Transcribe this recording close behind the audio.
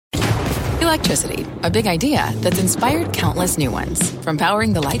Electricity, a big idea that's inspired countless new ones. From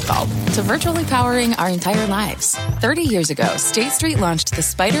powering the light bulb to virtually powering our entire lives. 30 years ago, State Street launched the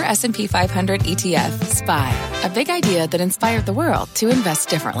Spider S&P 500 ETF, SPY. A big idea that inspired the world to invest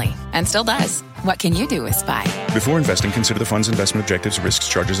differently. And still does. What can you do with SPY? Before investing, consider the fund's investment objectives, risks,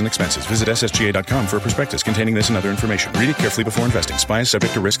 charges, and expenses. Visit ssga.com for a prospectus containing this and other information. Read it carefully before investing. SPY is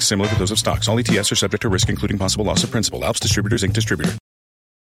subject to risks similar to those of stocks. All ETFs are subject to risk, including possible loss of principal. Alps Distributors, Inc. Distributor.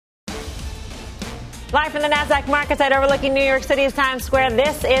 Live from the NASDAQ market site overlooking New York City's Times Square,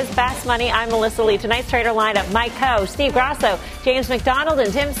 this is Fast Money. I'm Melissa Lee. Tonight's trader lineup, Mike Coe, Steve Grasso, James McDonald,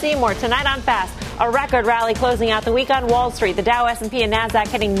 and Tim Seymour. Tonight on Fast, a record rally closing out the week on Wall Street. The Dow, S&P, and NASDAQ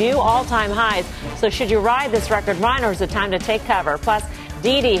hitting new all-time highs. So should you ride this record run, or is it time to take cover? Plus,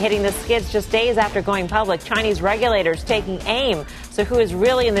 Didi hitting the skids just days after going public. Chinese regulators taking aim. So who is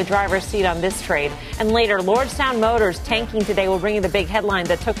really in the driver's seat on this trade? And later, Lordstown Motors tanking today will bring you the big headline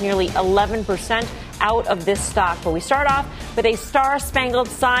that took nearly 11% out of this stock. But we start off with a star-spangled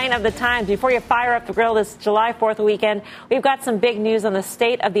sign of the times. Before you fire up the grill this July 4th weekend, we've got some big news on the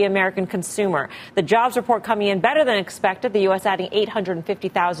state of the American consumer. The jobs report coming in better than expected. The U.S. adding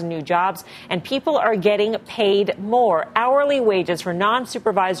 850,000 new jobs, and people are getting paid more. Hourly wages for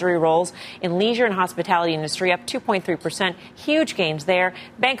non-supervisory roles in leisure and hospitality industry up 2.3%. Huge gains there.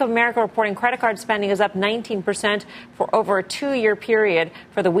 Bank of America reporting credit card spending is up 19% for over a 2-year period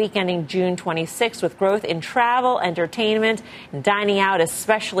for the week ending June 26th, with growth in travel, entertainment, and dining out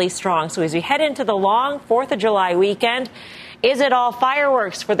especially strong. So as we head into the long 4th of July weekend, is it all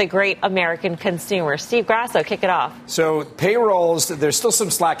fireworks for the great American consumer? Steve Grasso, kick it off. So payrolls, there's still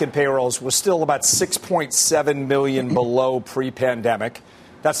some slack in payrolls. We're still about 6.7 million below pre-pandemic.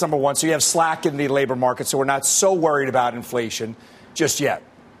 That's number one. So you have slack in the labor market, so we're not so worried about inflation just yet.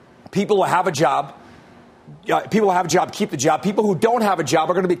 People who have a job, keep the job. People who don't have a job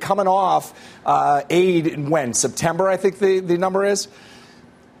are going to be coming off aid in when? September, I think the number is.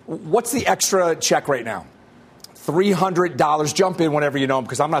 What's the extra check right now? $300. Jump in whenever you know them,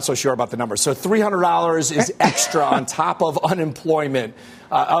 because I'm not so sure about the number. So $300 is extra on top of unemployment,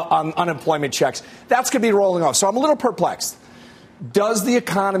 on unemployment checks. That's going to be rolling off. So I'm a little perplexed. Does the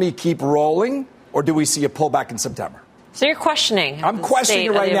economy keep rolling, or do we see a pullback in September? So you're questioning. I'm questioning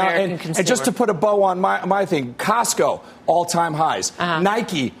it right now. And just to put a bow on my thing, Costco, all-time highs.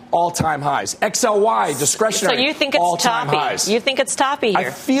 Nike, all-time highs. XLY, discretionary, so you think it's all-time toppy. highs. You think it's toppy here? I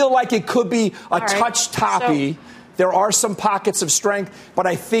feel like it could be a touch toppy. So there are some pockets of strength, but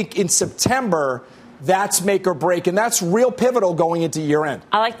I think in September, that's make or break, and that's real pivotal going into year end.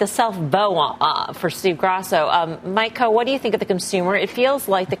 I like the self-bow for Steve Grasso. Mike Coe, what do you think of the consumer? It feels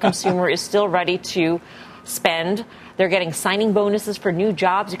like the consumer is still ready to spend. They're getting signing bonuses for new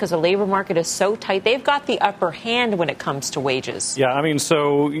jobs because the labor market is so tight. They've got the upper hand when it comes to wages. Yeah, I mean,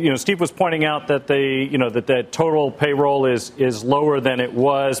 so, Steve was pointing out that that total payroll is lower than it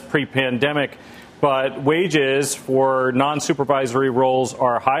was pre-pandemic. But wages for non-supervisory roles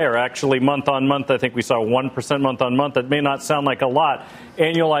are higher. Actually, month on month, I think we saw 1% month on month. That may not sound like a lot.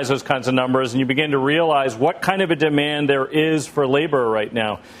 Annualize those kinds of numbers, and you begin to realize what kind of a demand there is for labor right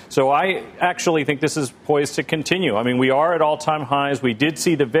now. So I actually think this is poised to continue. I mean, we are at all-time highs. We did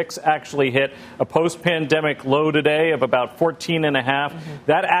see the VIX actually hit a post-pandemic low today of about 14.5.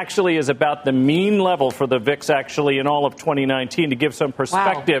 That actually is about the mean level for the VIX actually in all of 2019, to give some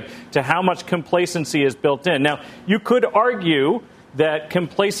perspective to how much complacency is built in. Now, you could argue that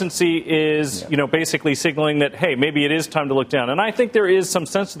complacency is, basically signaling that, hey, maybe it is time to look down. And I think there is some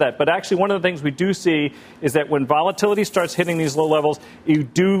sense to that. But actually, one of the things we do see is that when volatility starts hitting these low levels, you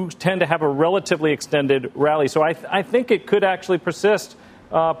do tend to have a relatively extended rally. So I think it could actually persist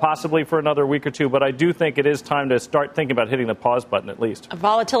possibly for another week or two. But I do think it is time to start thinking about hitting the pause button at least.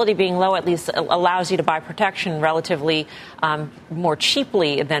 Volatility being low at least allows you to buy protection relatively more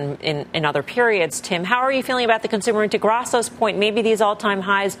cheaply than in other periods. Tim, how are you feeling about the consumer? And to Grasso's point, maybe these all-time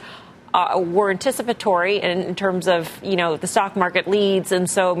highs were anticipatory in terms of, the stock market leads. And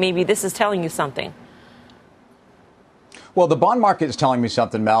so maybe this is telling you something. Well, the bond market is telling me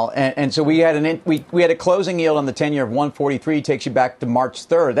something, Mel. And so we had a closing yield on the 10-year of 143, takes you back to March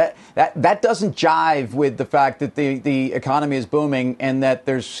 3rd. That doesn't jive with the fact that the economy is booming and that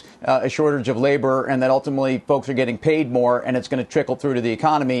there's a shortage of labor and that ultimately folks are getting paid more and it's going to trickle through to the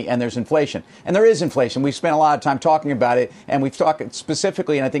economy and there's inflation. And there is inflation. We've spent a lot of time talking about it, and we've talked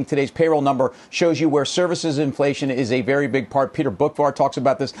specifically, and I think today's payroll number shows you where services inflation is a very big part. Peter Bookvar talks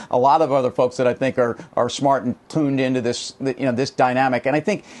about this. A lot of other folks that I think are smart and tuned into this this dynamic. And I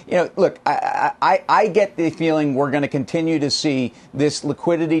think, look, I get the feeling we're going to continue to see this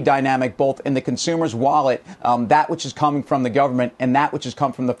liquidity dynamic both in the consumer's wallet, that which is coming from the government and that which has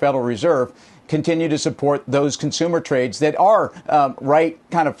come from the Federal Reserve, continue to support those consumer trades that are right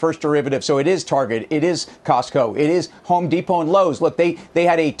kind of first derivative. So it is Target, it is Costco, it is Home Depot and Lowe's. Look, they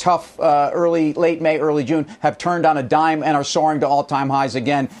had a tough late May, early June, have turned on a dime and are soaring to all-time highs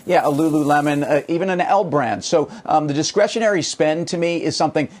again. Yeah, a Lululemon, even an L brand. So the discretionary spend to me is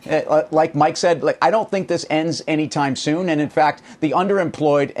something, like Mike said, I don't think this ends anytime soon. And in fact, the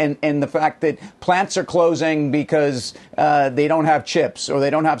underemployed and the fact that plants are closing because they don't have chips or they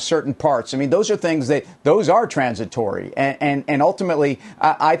don't have certain parts. I mean, those are things those are transitory. And ultimately,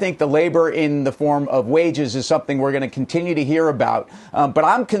 I think the labor in the form of wages is something we're going to continue to hear about. But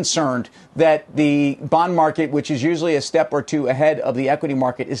I'm concerned that the bond market, which is usually a step or two ahead of the equity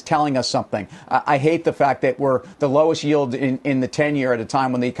market, is telling us something. I hate the fact that we're the lowest yield in the 10-year at a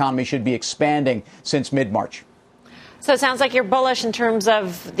time when the economy should be expanding since mid-March. So it sounds like you're bullish in terms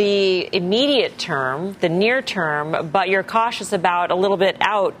of the immediate term, the near term, but you're cautious about a little bit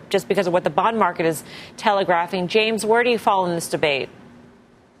out just because of what the bond market is telegraphing. James, where do you fall in this debate?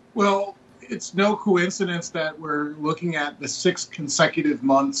 Well, it's no coincidence that we're looking at the 6 consecutive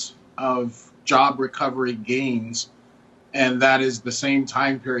months of job recovery gains, and that is the same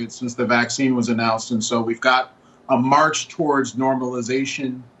time period since the vaccine was announced. And so we've got a march towards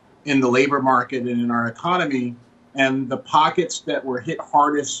normalization in the labor market and in our economy. And the pockets that were hit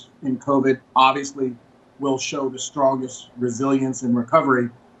hardest in COVID obviously will show the strongest resilience and recovery.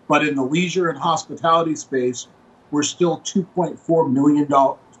 But in the leisure and hospitality space, we're still 2.4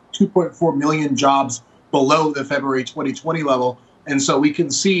 million jobs below the February 2020 level. And so we can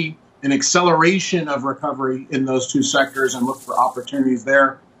see an acceleration of recovery in those two sectors and look for opportunities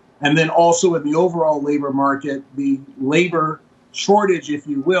there. And then also in the overall labor market, the labor shortage, if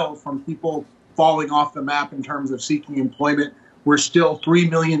you will, from people falling off the map in terms of seeking employment. We're still 3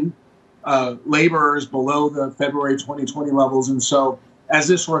 million laborers below the February 2020 levels. And so as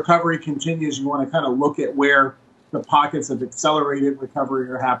this recovery continues, you want to kind of look at where the pockets of accelerated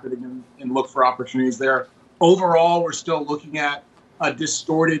recovery are happening and look for opportunities there. Overall, we're still looking at a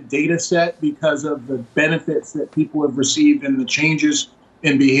distorted data set because of the benefits that people have received and the changes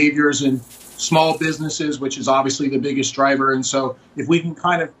in behaviors in small businesses, which is obviously the biggest driver. And so if we can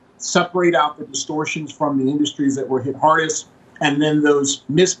kind of separate out the distortions from the industries that were hit hardest, and then those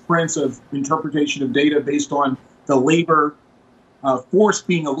misprints of interpretation of data based on the labor force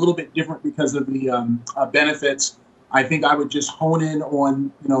being a little bit different because of the benefits, I think I would just hone in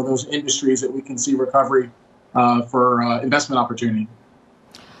on those industries that we can see recovery for investment opportunity.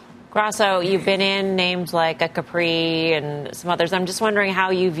 Grasso, you've been in names like a Capri and some others. I'm just wondering how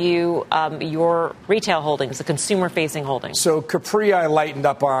you view your retail holdings, the consumer-facing holdings. So Capri I lightened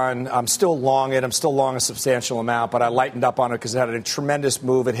up on. I'm still long it. I'm still long a substantial amount, but I lightened up on it because it had a tremendous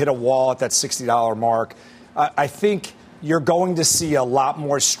move. It hit a wall at that $60 mark. I think you're going to see a lot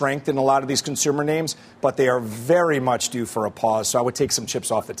more strength in a lot of these consumer names, but they are very much due for a pause. So I would take some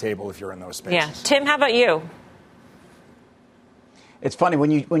chips off the table if you're in those spaces. Yeah. Tim, how about you? It's funny when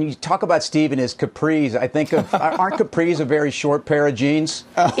you talk about Steve and his capris. I think of aren't capris a very short pair of jeans?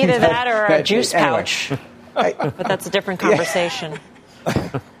 Either that or a juice pouch. But that's a different conversation.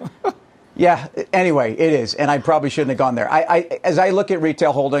 Yeah, anyway, it is, and I probably shouldn't have gone there. As I look at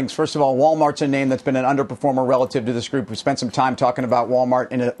retail holdings, first of all, Walmart's a name that's been an underperformer relative to this group. We spent some time talking about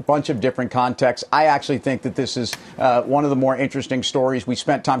Walmart in a bunch of different contexts. I actually think that this is one of the more interesting stories. We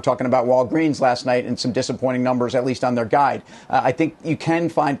spent time talking about Walgreens last night and some disappointing numbers, at least on their guide. I think you can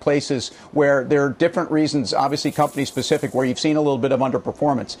find places where there are different reasons, obviously company-specific, where you've seen a little bit of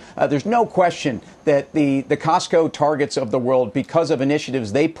underperformance. There's no question that the Costco Targets of the world, because of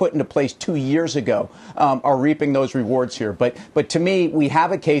initiatives they put into place 2 years ago, are reaping those rewards here. But to me, we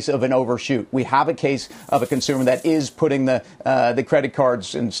have a case of an overshoot. We have a case of a consumer that is putting the credit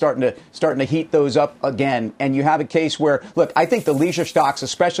cards and starting to heat those up again. And you have a case where, look, I think the leisure stocks,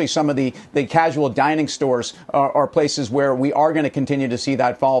 especially some of the casual dining stores, are places where we are going to continue to see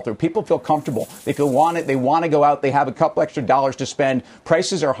that follow through. People feel comfortable. They want it. They want to go out. They have a couple extra dollars to spend.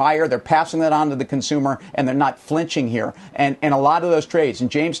 Prices are higher. They're passing that on to the consumer, and they're not flinching here. And a lot of those trades, and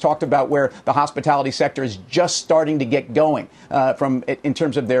James talked about where the hospitality sector is just starting to get going in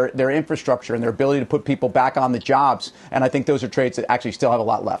terms of their infrastructure and their ability to put people back on the jobs. And I think those are trades that actually still have a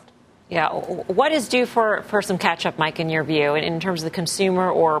lot left. Yeah. What is due for some catch-up, Mike, in your view, in terms of the consumer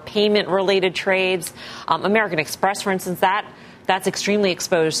or payment-related trades? American Express, for instance, that that's extremely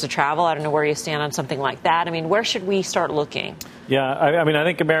exposed to travel. I don't know where you stand on something like that. I mean, where should we start looking? Yeah, I mean, I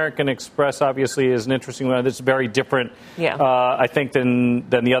think American Express obviously is an interesting one. It's very different, I think, than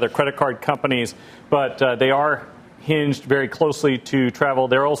the other credit card companies. But they are hinged very closely to travel.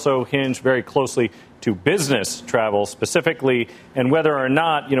 They're also hinged very closely to business travel specifically. And whether or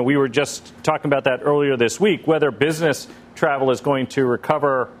not, we were just talking about that earlier this week, whether business travel is going to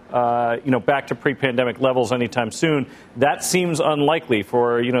recover, back to pre-pandemic levels anytime soon. That seems unlikely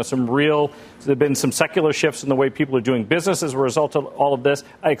for, there've been some secular shifts in the way people are doing business as a result of all of this.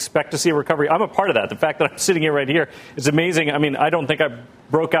 I expect to see a recovery. I'm a part of that. The fact that I'm sitting here right here is amazing. I mean, I don't think I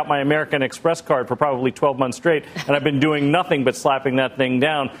broke out my American Express card for probably 12 months straight, and I've been doing nothing but slapping that thing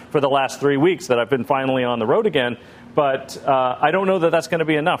down for the last 3 weeks that I've been finally on the road again. But I don't know that that's going to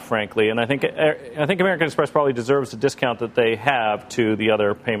be enough, frankly. And I think American Express probably deserves the discount that they have to the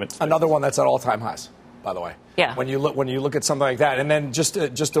other payments. Another one that's at all-time highs, by the way. Yeah. When you look at something like that, and then just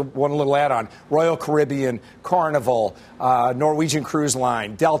one little add-on: Royal Caribbean, Carnival, Norwegian Cruise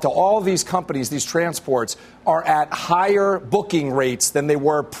Line, Delta. All of these companies, these transports, are at higher booking rates than they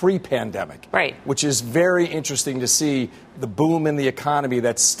were pre-pandemic. Right. Which is very interesting to see the boom in the economy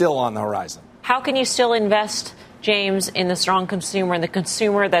that's still on the horizon. How can you still invest, James, in the strong consumer and the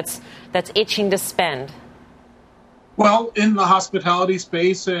consumer that's itching to spend? Well, in the hospitality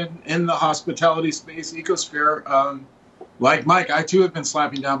space and in the hospitality space ecosphere, like Mike, I too have been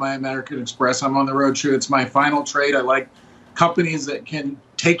slapping down my American Express. I'm on the road show. It's my final trade. I like companies that can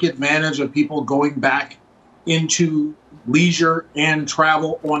take advantage of people going back into leisure and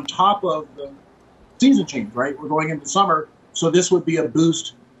travel on top of the season change, right? We're going into summer, so this would be a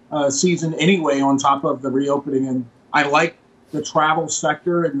boost season anyway on top of the reopening. And I like the travel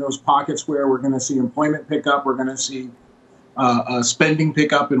sector in those pockets where we're going to see employment pick up, we're going to see spending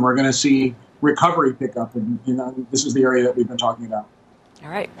pick up, and we're going to see recovery pick up. And this is the area that we've been talking about. All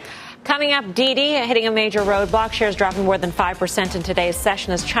right. Coming up, Didi hitting a major roadblock. Shares dropping more than 5% in today's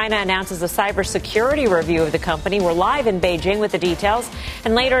session as China announces a cybersecurity review of the company. We're live in Beijing with the details.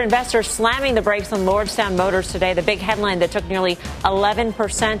 And later, investors slamming the brakes on Lordstown Motors today, the big headline that took nearly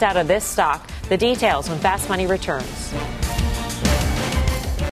 11% out of this stock. The details when Fast Money returns.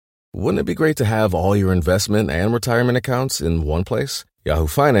 Wouldn't it be great to have all your investment and retirement accounts in one place? Yahoo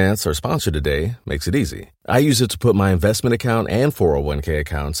Finance, our sponsor today, makes it easy. I use it to put my investment account and 401k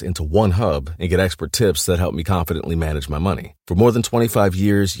accounts into one hub and get expert tips that help me confidently manage my money. For more than 25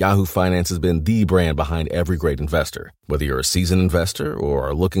 years, Yahoo Finance has been the brand behind every great investor. Whether you're a seasoned investor or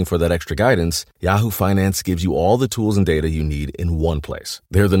are looking for that extra guidance, Yahoo Finance gives you all the tools and data you need in one place.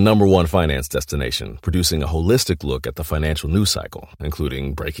 They're the #1 finance destination, producing a holistic look at the financial news cycle,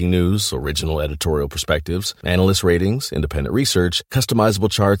 including breaking news, original editorial perspectives, analyst ratings, independent research, customizable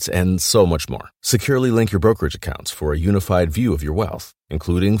charts, and so much more. Securely link your brokerage accounts for a unified view of your wealth,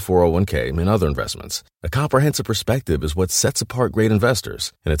 including 401k and other investments. A comprehensive perspective is what sets apart great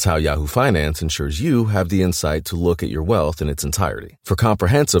investors, and it's how Yahoo Finance ensures you have the insight to look at your wealth in its entirety. For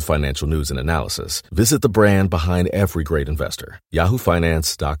comprehensive financial news and analysis, visit the brand behind every great investor,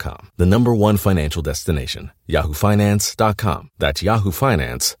 yahoofinance.com, the #1 financial destination, yahoofinance.com. That's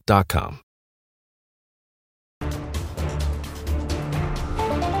yahoofinance.com.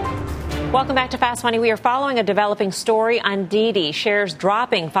 Welcome back to Fast Money. We are following a developing story on Didi. Shares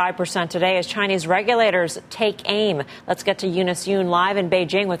dropping 5% today as Chinese regulators take aim. Let's get to Eunice Yoon live in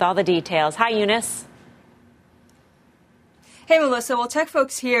Beijing with all the details. Hi, Eunice. Hey, Melissa. Well, tech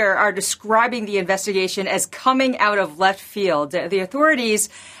folks here are describing the investigation as coming out of left field. The authorities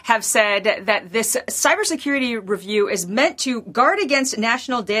have said that this cybersecurity review is meant to guard against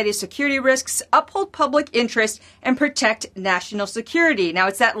national data security risks, uphold public interest, and protect national security. Now,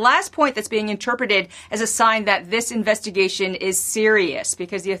 it's that last point that's being interpreted as a sign that this investigation is serious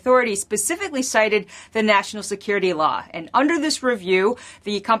because the authorities specifically cited the national security law. And under this review,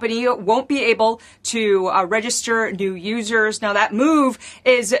 the company won't be able to register new users. Now, that move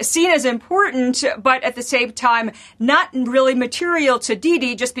is seen as important, but at the same time, not really material to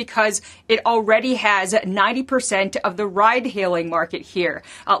Didi just because it already has 90% of the ride-hailing market here.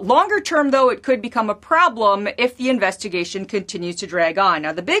 Longer term, though, it could become a problem if the investigation continues to drag on.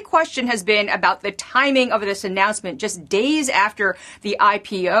 Now, the big question has been about the timing of this announcement. Just days after the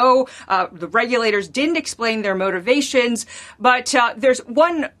IPO, the regulators didn't explain their motivations, but there's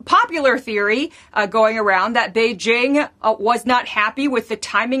one popular theory going around that Beijing was not happy with the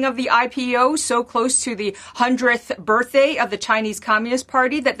timing of the IPO so close to the 100th birthday of the Chinese Communist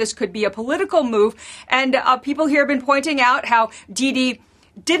Party that this could be a political move. And people here have been pointing out how Didi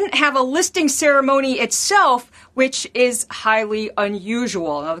didn't have a listing ceremony itself, which is highly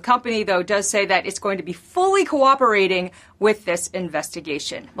unusual. Now, the company, though, does say that it's going to be fully cooperating with this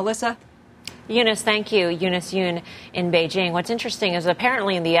investigation. Melissa? Eunice, thank you. Eunice Yoon in Beijing. What's interesting is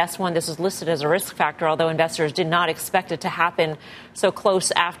apparently in the S1, this is listed as a risk factor, although investors did not expect it to happen so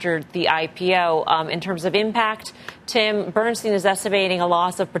close after the IPO. In terms of impact, Tim, Bernstein is estimating a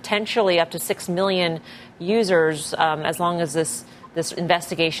loss of potentially up to 6 million users as long as this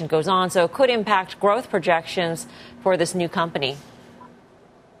investigation goes on. So it could impact growth projections for this new company.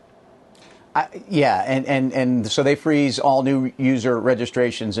 And so they freeze all new user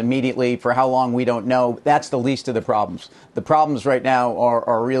registrations immediately. For how long, we don't know. That's the least of the problems. The problems right now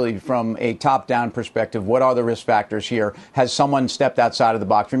are really from a top-down perspective. What are the risk factors here? Has someone stepped outside of the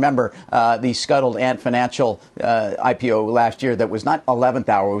box? Remember the scuttled Ant Financial IPO last year that was not 11th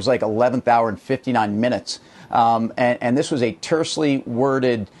hour. It was like 11th hour and 59 minutes. And this was a tersely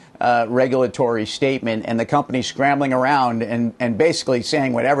worded regulatory statement, and the company scrambling around and basically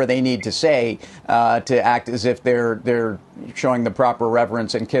saying whatever they need to say to act as if they're showing the proper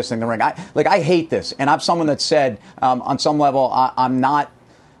reverence and kissing the ring. I hate this, and I'm someone that said on some level I'm not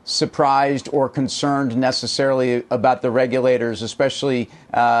surprised or concerned necessarily about the regulators, especially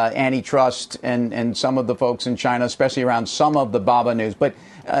antitrust and some of the folks in China, especially around some of the Baba news. But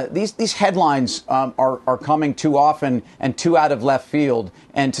these headlines are coming too often and too out of left field.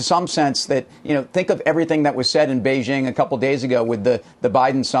 And to some sense that, think of everything that was said in Beijing a couple days ago with the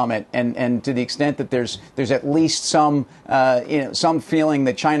Biden summit. And to the extent that there's at least some feeling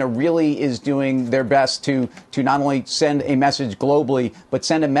that China really is doing their best to not only send a message globally, but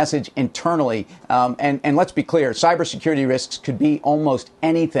send a message internally. And let's be clear, cybersecurity risks could be almost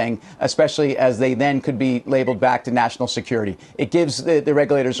anything, especially as they then could be labeled back to national security. It gives the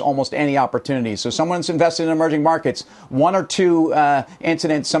regulators almost any opportunity. So someone's invested in emerging markets, one or two incidents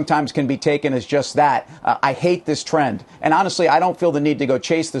sometimes can be taken as just that. I hate this trend. And honestly, I don't feel the need to go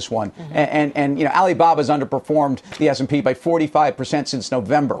chase this one. Mm-hmm. And Alibaba's underperformed the S&P by 45% since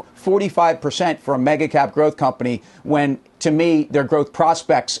November. 45% for a mega cap growth company when, to me, their growth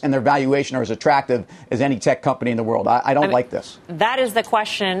prospects and their valuation are as attractive as any tech company in the world. I don't like this. That is the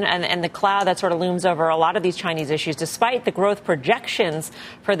question and the cloud that sort of looms over a lot of these Chinese issues. Despite the growth projections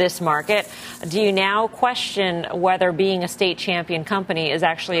for this market, do you now question whether being a state champion company is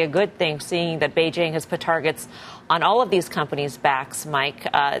actually a good thing, seeing that Beijing has put targets on all of these companies' backs, Mike?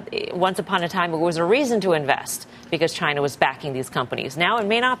 Once upon a time, it was a reason to invest because China was backing these companies. Now it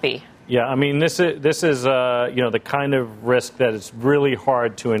may not be. Yeah, I mean, this is the kind of risk that is really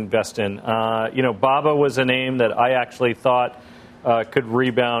hard to invest in. Baba was a name that I actually thought could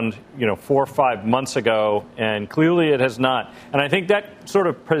rebound, 4 or 5 months ago, and clearly it has not. And I think that sort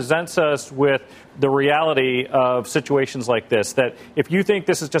of presents us with the reality of situations like this, that if you think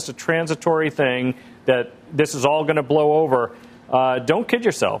this is just a transitory thing, that this is all going to blow over, don't kid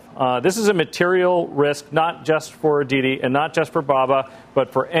yourself. This is a material risk, not just for Didi and not just for Baba,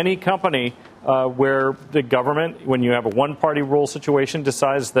 but for any company where the government, when you have a one-party rule situation,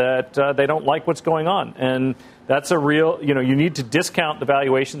 decides that they don't like what's going on. And that's a real, you need to discount the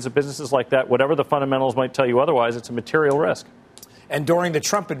valuations of businesses like that. Whatever the fundamentals might tell you otherwise, it's a material risk. And during the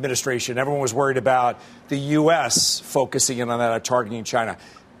Trump administration, everyone was worried about the U.S. focusing in on that, targeting China.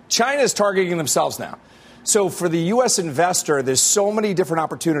 China is targeting themselves now. So for the U.S. investor, there's so many different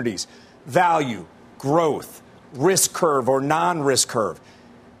opportunities: value, growth, risk curve or non-risk curve.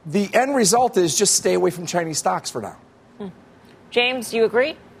 The end result is just stay away from Chinese stocks for now. James, do you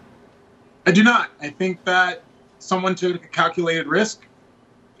agree? I do not. I think that someone took a calculated risk,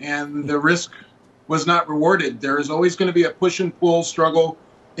 and the risk was not rewarded. There is always going to be a push and pull struggle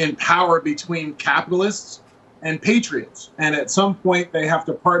in power between capitalists and patriots. And at some point, they have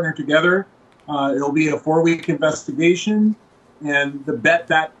to partner together. It'll be a 4-week investigation, and the bet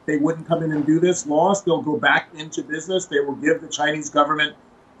that they wouldn't come in and do this lost. They'll go back into business. They will give the Chinese government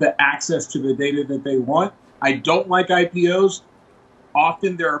the access to the data that they want. I don't like IPOs.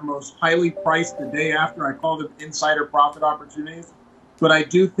 Often they're most highly priced the day after. I call them insider profit opportunities. But I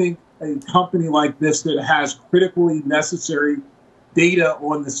do think a company like this that has critically necessary data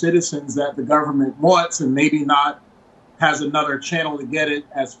on the citizens that the government wants and maybe not has another channel to get it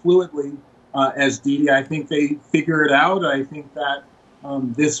as fluidly as Didi, I think they figure it out. I think that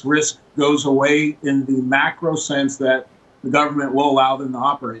this risk goes away in the macro sense that the government will allow them to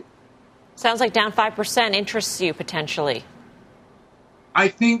operate. Sounds like down 5% interests you potentially. I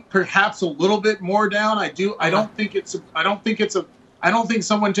think perhaps a little bit more down. I don't think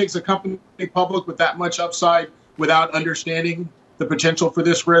someone takes a company public with that much upside without understanding the potential for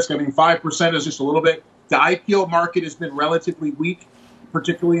this risk. I mean, 5% is just a little bit. The IPO market has been relatively weak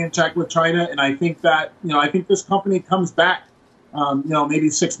particularly in tech with China. And I think that, I think this company comes back, maybe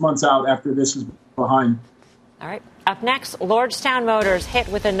 6 months out after this is behind. All right. Up next, Lordstown Motors hit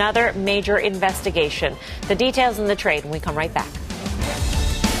with another major investigation. The details in the trade when we come right back.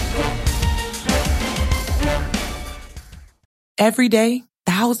 Every day,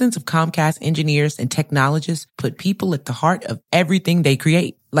 thousands of Comcast engineers and technologists put people at the heart of everything they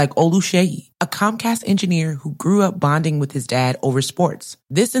create. Like Oluseyi, a Comcast engineer who grew up bonding with his dad over sports.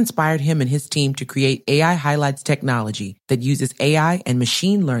 This inspired him and his team to create AI Highlights technology that uses AI and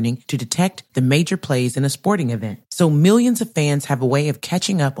machine learning to detect the major plays in a sporting event. So millions of fans have a way of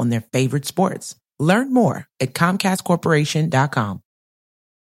catching up on their favorite sports. Learn more at ComcastCorporation.com.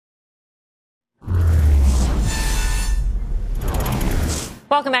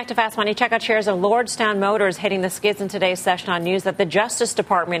 Welcome back to Fast Money. Check out shares of Lordstown Motors hitting the skids in today's session on news that the Justice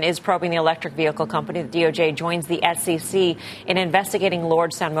Department is probing the electric vehicle company. The DOJ joins the SEC in investigating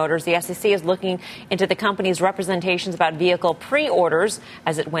Lordstown Motors. The SEC is looking into the company's representations about vehicle pre-orders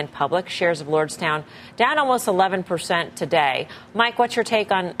as it went public. Shares of Lordstown down almost 11% today. Mike, what's your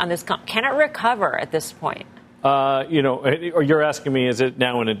take on this? Can it recover at this point? Or you're asking me, is it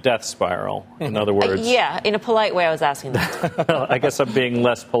now in a death spiral? In other words, yeah, in a polite way, I was asking that. I guess I'm being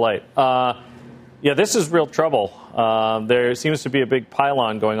less polite. This is real trouble. There seems to be a big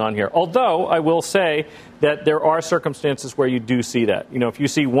pylon going on here. Although I will say that there are circumstances where you do see that. If you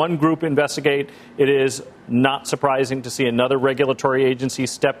see one group investigate, it is not surprising to see another regulatory agency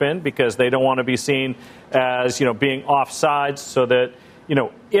step in because they don't want to be seen as, being offsides so that,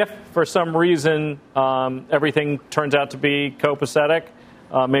 if for some reason everything turns out to be copacetic,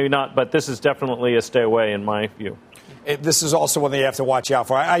 maybe not. But this is definitely a stay away in my view. This is also one that you have to watch out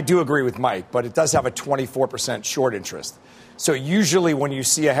for. I do agree with Mike, but it does have a 24% short interest. So usually when you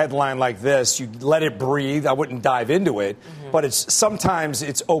see a headline like this, you let it breathe. I wouldn't dive into it. Mm-hmm. But sometimes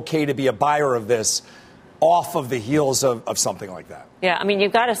it's okay to be a buyer of this off of the heels of something like that. Yeah, I mean,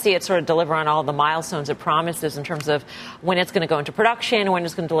 you've got to see it sort of deliver on all the milestones it promises in terms of when it's going to go into production, when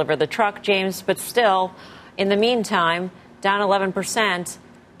it's going to deliver the truck, James. But still, in the meantime, down 11%,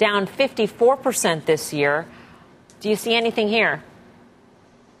 down 54% this year. Do you see anything here?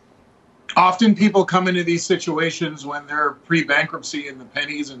 Often people come into these situations when they're pre-bankruptcy in the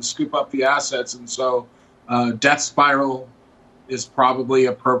pennies and scoop up the assets. And so death spiral is probably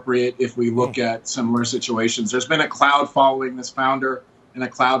appropriate if we look at similar situations. There's been a cloud following this founder and a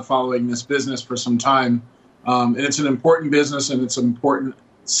cloud following this business for some time. And it's an important business and it's an important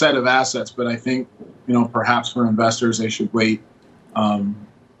set of assets. But I think, perhaps for investors, they should wait.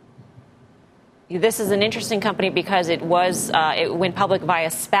 This is an interesting company because it went public via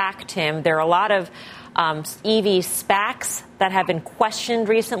SPAC, Tim. There are a lot of EV SPACs that have been questioned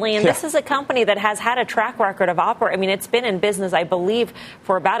recently. And this is a company that has had a track record of operating. I mean, it's been in business, I believe,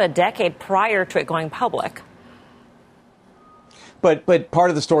 for about a decade prior to it going public. But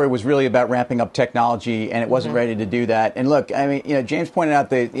part of the story was really about ramping up technology, and it wasn't ready to do that. And look, I mean, James pointed out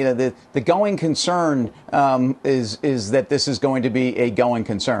the going concern is that this is going to be a going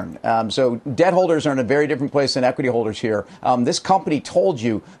concern. So debt holders are in a very different place than equity holders here. This company told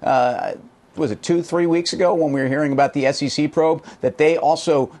you. Was it 2-3 weeks ago when we were hearing about the SEC probe that they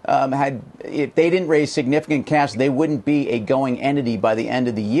also if they didn't raise significant cash, they wouldn't be a going entity by the end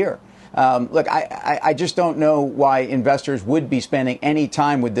of the year. Look, I just don't know why investors would be spending any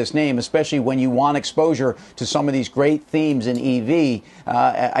time with this name, especially when you want exposure to some of these great themes in EV.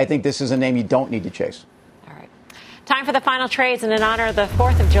 I think this is a name you don't need to chase. All right. Time for the final trades. And in honor of the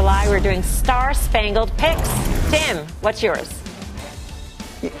 4th of July, we're doing Star-Spangled Picks. Tim, what's yours?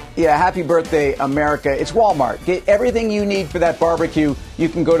 Yeah, happy birthday, America. It's Walmart. Get everything you need for that barbecue. You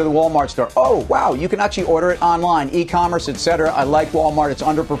can go to the Walmart store. Oh, wow, you can actually order it online, e-commerce, etc. I like Walmart. It's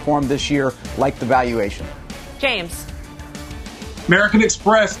underperformed this year, like the valuation. James. American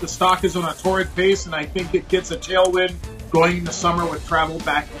Express, the stock is on a torrid pace, and I think it gets a tailwind going into summer with travel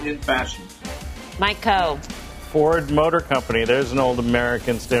back in fashion. Mike Coe. Ford Motor Company. There's an old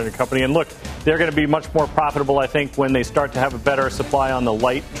American standard company. And look, they're going to be much more profitable, I think, when they start to have a better supply on the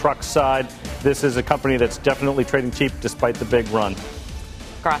light truck side. This is a company that's definitely trading cheap despite the big run.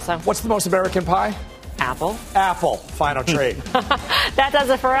 Grasso. What's the most American pie? Apple. Apple. Final trade. That does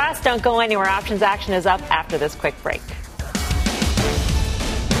it for us. Don't go anywhere. Options action is up after this quick break.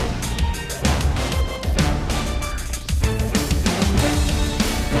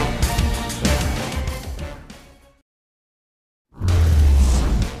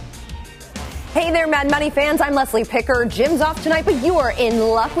 Hey there, Mad Money fans. I'm Leslie Picker. Jim's off tonight, but you are in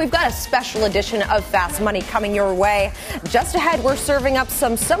luck. We've got a special edition of Fast Money coming your way. Just ahead, we're serving up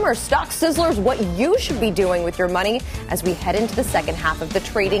some summer stock sizzlers, what you should be doing with your money as we head into the second half of the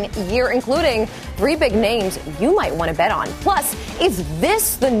trading year, including 3 big names you might want to bet on. Plus, is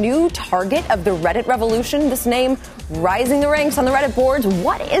this the new target of the Reddit revolution? This name rising the ranks on the Reddit boards.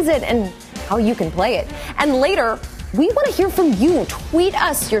 What is it and how you can play it? And later, we want to hear from you. Tweet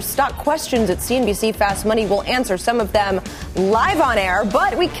us your stock questions at CNBC Fast Money. We'll answer some of them live on air,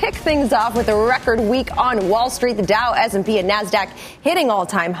 but we kick things off with a record week on Wall Street. The Dow, S&P, and NASDAQ hitting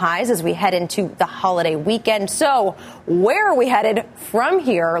all-time highs as we head into the holiday weekend. So where are we headed from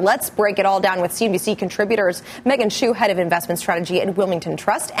here? Let's break it all down with CNBC contributors Megan Shu, head of investment strategy at Wilmington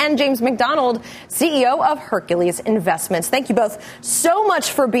Trust, and James McDonald, CEO of Hercules Investments. Thank you both so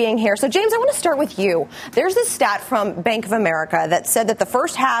much for being here. So, James, I want to start with you. There's this stat from Bank of America that said that the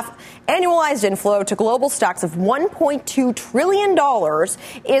first half annualized inflow to global stocks of $1.2 trillion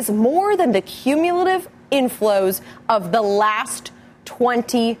is more than the cumulative inflows of the last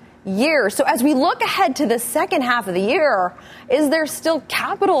 20 years. So as we look ahead to the second half of the year, is there still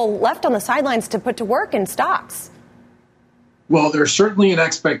capital left on the sidelines to put to work in stocks? Well, there's certainly an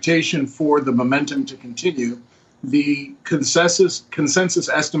expectation for the momentum to continue. The consensus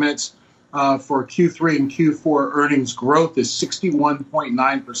estimates for Q3 and Q4 earnings growth is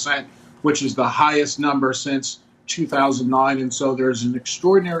 61.9%, which is the highest number since 2009. And so there's an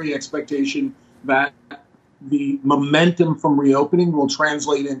extraordinary expectation that the momentum from reopening will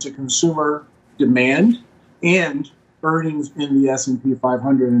translate into consumer demand and earnings in the S&P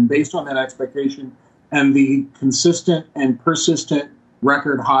 500. And based on that expectation and the consistent and persistent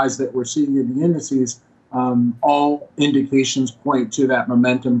record highs that we're seeing in the indices, all indications point to that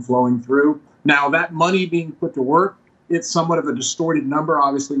momentum flowing through. Now, that money being put to work, it's somewhat of a distorted number.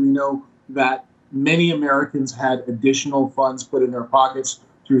 Obviously, we know that many Americans had additional funds put in their pockets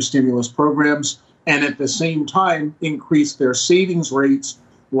through stimulus programs and at the same time increased their savings rates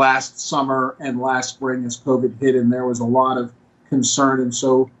last summer and last spring as COVID hit, and there was a lot of concern. And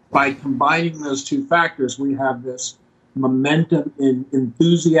so by combining those two factors, we have this momentum in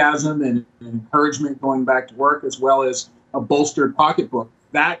enthusiasm and encouragement going back to work, as well as a bolstered pocketbook.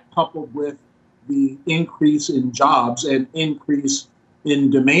 That coupled with the increase in jobs and increase in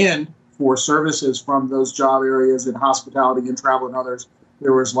demand for services from those job areas in hospitality and travel and others,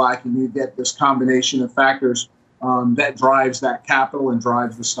 there was lacking. You get this combination of factors that drives that capital and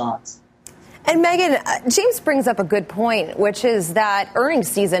drives the stocks. And Megan, James brings up a good point, which is that earnings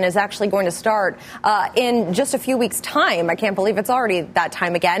season is actually going to start in just a few weeks' time. I can't believe it's already that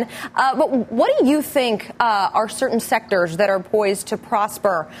time again. But what do you think are certain sectors that are poised to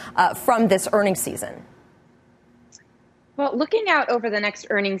prosper from this earnings season? Well, looking out over the next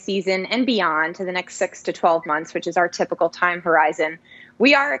earnings season and beyond to the next 6 to 12 months, which is our typical time horizon,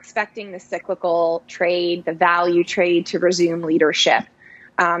 we are expecting the cyclical trade, the value trade, to resume leadership.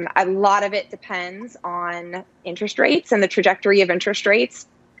 A lot of it depends on interest rates and the trajectory of interest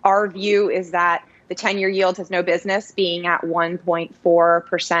Our view is that the 10-year yield has no business being at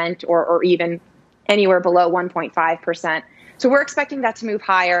 1.4% or even anywhere below 1.5%. So we're expecting that to move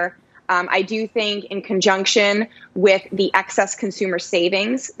higher. I do think in conjunction with the excess consumer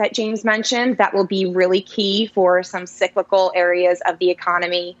savings that James mentioned, that will be really key for some cyclical areas of the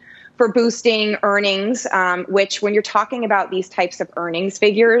economy, for boosting earnings, which when you're talking about these types of earnings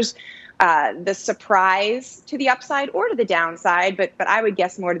figures, the surprise to the upside or to the downside, but I would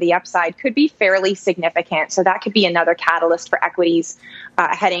guess more to the upside, could be fairly significant. So that could be another catalyst for equities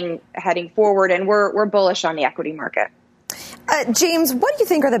heading forward. And we're bullish on the equity market. James, what do you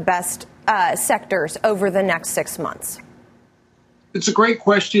think are the best sectors over the next 6 months? It's a great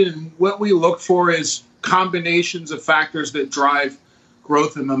question. What we look for is combinations of factors that drive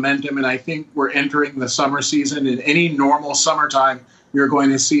growth and momentum. And I think we're entering the summer season. In any normal summertime, you're going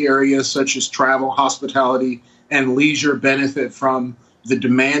to see areas such as travel, hospitality, and leisure benefit from the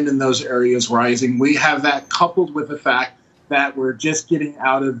demand in those areas rising. We have that coupled with the fact that we're just getting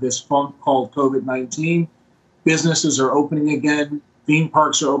out of this funk called COVID-19. Businesses are opening again. Theme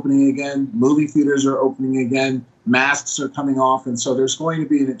parks are opening again. Movie theaters are opening again. Masks are coming off. And so there's going to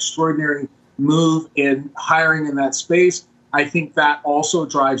be an extraordinary move in hiring in that space. I think that also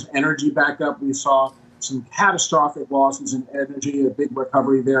drives energy back up. We saw some catastrophic losses in energy, a big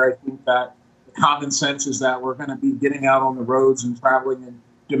recovery there. I think that the common sense is that we're going to be getting out on the roads and traveling and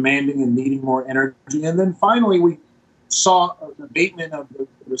demanding and needing more energy. And then finally, we saw an abatement of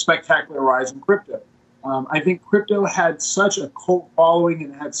the spectacular rise in crypto. I think crypto had such a cult following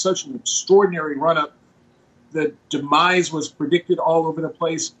and had such an extraordinary run-up the demise was predicted all over the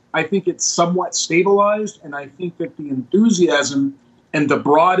place. I think it's somewhat stabilized, and I think that the enthusiasm and the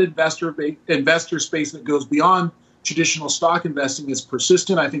broad investor space that goes beyond traditional stock investing is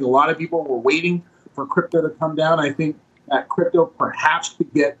persistent. I think a lot of people were waiting for crypto to come down. I think that crypto perhaps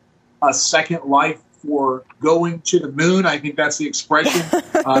could get a second life for going to the moon. I think that's the expression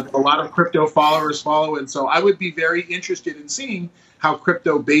that a lot of crypto followers follow. And so I would be very interested in seeing how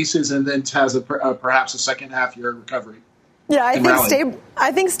crypto bases and then has perhaps a second half year recovery. Yeah,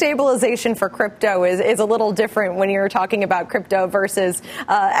 I think stabilization for crypto is a little different when you're talking about crypto versus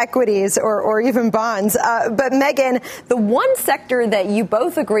equities or even bonds. But Megan, the one sector that you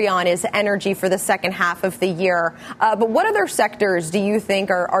both agree on is energy for the second half of the year. But what other sectors do you think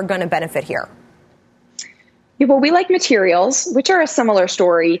are going to benefit here? Yeah, well, we like materials, which are a similar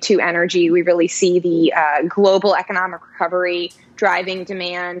story to energy. We really see the global economic recovery driving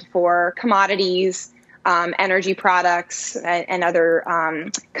demand for commodities, energy products, and other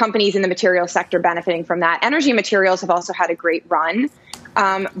companies in the material sector benefiting from that. Energy materials have also had a great run.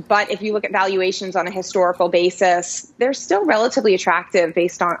 But if you look at valuations on a historical basis, they're still relatively attractive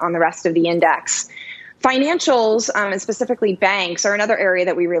based on the rest of the index. Financials, and specifically banks, are another area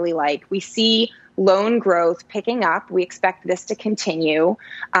that we really like. We see loan growth picking up. We expect this to continue.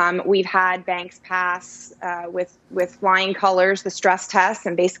 We've had banks pass with flying colors the stress test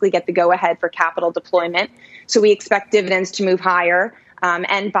and basically get the go-ahead for capital deployment. So we expect dividends to move higher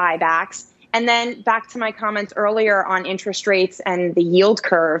and buybacks. And then back to my comments earlier on interest rates and the yield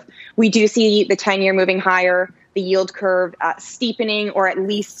curve, we do see the 10-year moving higher, the yield curve steepening or at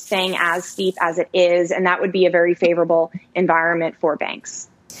least staying as steep as it is. And that would be a very favorable environment for banks.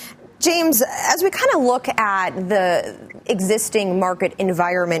 James, as we kind of look at the existing market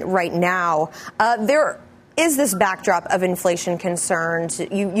environment right now, there is this backdrop of inflation concerns.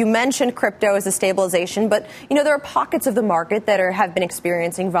 You mentioned crypto as a stabilization, but, there are pockets of the market that have been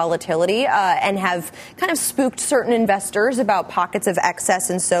experiencing volatility and have kind of spooked certain investors about pockets of excess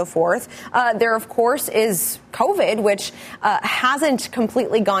and so forth. There, of course, is COVID, which hasn't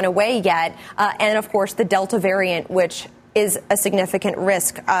completely gone away yet. And, of course, the Delta variant, which is a significant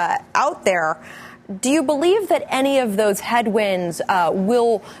risk out there. Do you believe that any of those headwinds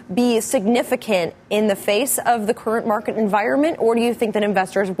will be significant in the face of the current market environment, or do you think that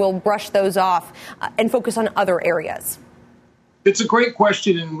investors will brush those off and focus on other areas? It's a great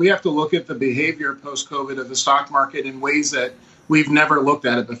question, and we have to look at the behavior post-COVID of the stock market in ways that we've never looked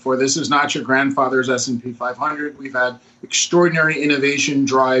at it before. This is not your grandfather's S&P 500. We've had extraordinary innovation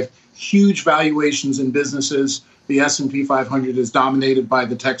drive huge valuations in businesses. The S&P 500 is dominated by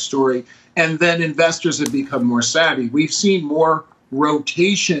the tech story. And then investors have become more savvy. We've seen more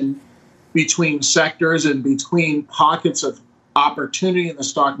rotation between sectors and between pockets of opportunity in the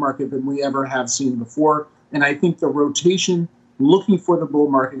stock market than we ever have seen before. And I think the rotation looking for the bull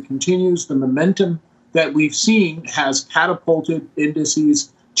market continues. The momentum that we've seen has catapulted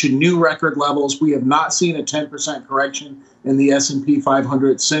indices to new record levels. We have not seen a 10% correction in the S&P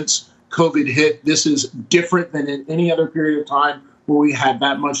 500 since COVID hit. This is different than in any other period of time where we had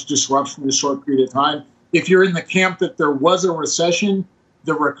that much disruption in a short period of time. If you're in the camp that there was a recession,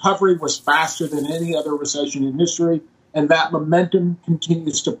 the recovery was faster than any other recession in history, and that momentum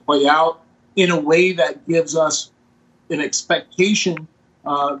continues to play out in a way that gives us an expectation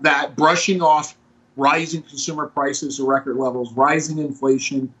that brushing off rising consumer prices to record levels, rising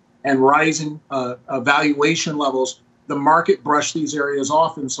inflation, and rising valuation levels, the market brushed these areas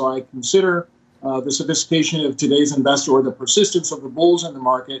off. And so I consider the sophistication of today's investor or the persistence of the bulls in the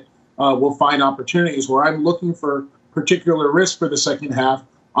market will find opportunities where I'm looking for particular risk for the second half.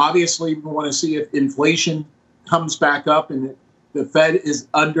 Obviously, we want to see if inflation comes back up and the Fed is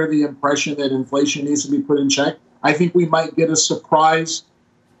under the impression that inflation needs to be put in check. I think we might get a surprise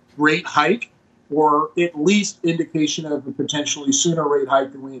rate hike or at least indication of a potentially sooner rate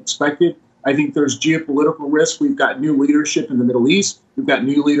hike than we expected. I think there's geopolitical risk. We've got new leadership in the Middle East. We've got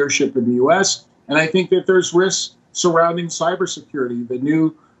new leadership in the U.S. And I think that there's risks surrounding cybersecurity. The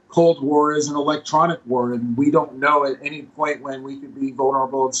new Cold War is an electronic war, and we don't know at any point when we could be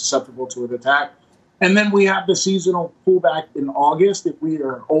vulnerable and susceptible to an attack. And then we have the seasonal pullback in August. If we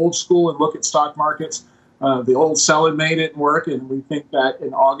are old school and look at stock markets, the old sell and May didn't work, and we think that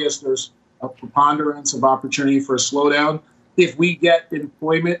in August there's a preponderance of opportunity for a slowdown. If we get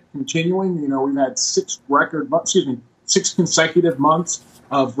employment continuing, we've had six consecutive months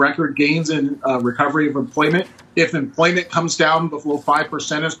of record gains in recovery of employment. If employment comes down below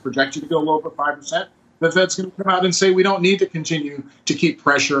 5%, is projected to go lower 5%, the Fed's going to come out and say we don't need to continue to keep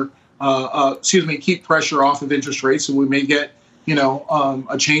pressure off of interest rates, and we may get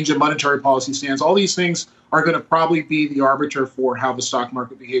a change in monetary policy stance. All these things are going to probably be the arbiter for how the stock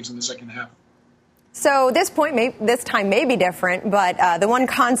market behaves in the second half. So this time may be different, but the one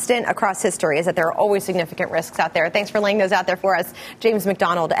constant across history is that there are always significant risks out there. Thanks for laying those out there for us, James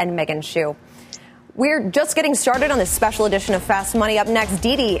McDonald and Megan Shu. We're just getting started on this special edition of Fast Money. Up next,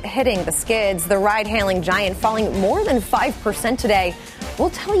 Didi hitting the skids, the ride-hailing giant falling more than 5% today. We'll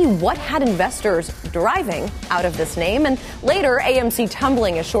tell you what had investors deriving out of this name. And later, AMC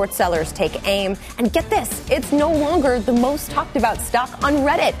tumbling as short sellers take aim. And get this, it's no longer the most talked about stock on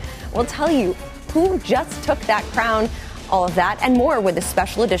Reddit. We'll tell you who just took that crown. All of that and more with this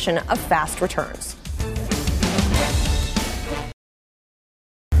special edition of Fast returns.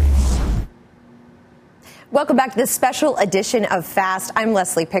 Welcome back to this special edition of Fast. I'm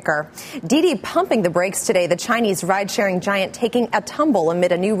Leslie Picker. Didi pumping the brakes today, the Chinese ride-sharing giant taking a tumble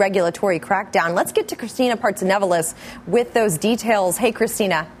amid a new regulatory crackdown. Let's get to Christina Partsenevelis with those details. Hey,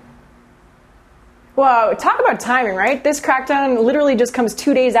 Christina. Well, talk about timing, right? This crackdown literally just comes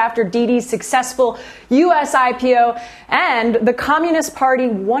 2 days after Didi's successful U.S. IPO and the Communist Party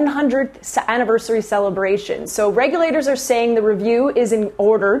 100th anniversary celebration. So regulators are saying the review is in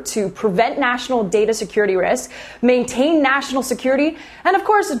order to prevent national data security risks, maintain national security, and of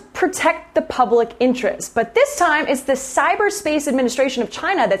course, protect the public interest. But this time, it's the Cyberspace Administration of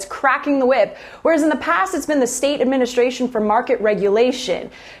China that's cracking the whip, whereas in the past, it's been the State Administration for Market Regulation.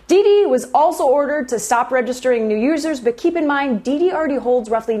 Didi was also ordered to stop registering new users, but keep in mind, Didi already holds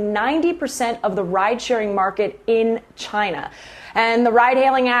roughly 90% of the ride-sharing market in China. And the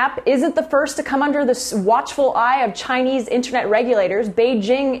ride-hailing app isn't the first to come under the watchful eye of Chinese internet regulators.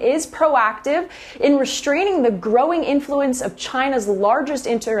 Beijing is proactive in restraining the growing influence of China's largest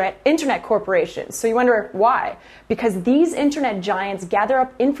internet corporations. So you wonder why? Because these internet giants gather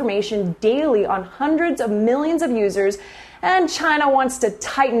up information daily on hundreds of millions of users, and China wants to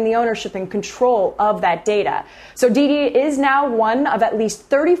tighten the ownership and control of that data. So Didi is now one of at least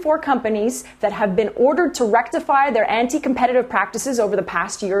 34 companies that have been ordered to rectify their anti-competitive practices over the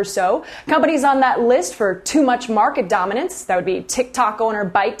past year or so. Companies on that list for too much market dominance, that would be TikTok owner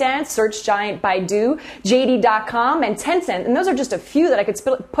ByteDance, search giant Baidu, JD.com, and Tencent. And those are just a few that I could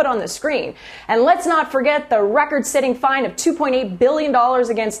put on the screen. And let's not forget the record-setting fine of $2.8 billion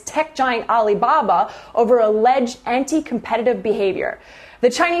against tech giant Alibaba over alleged anti-competitive behavior. The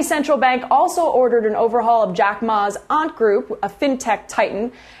Chinese central bank also ordered an overhaul of Jack Ma's Ant Group, a fintech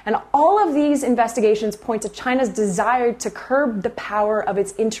titan, and all of these investigations point to China's desire to curb the power of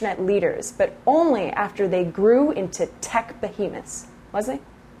its internet leaders, but only after they grew into tech behemoths. Leslie?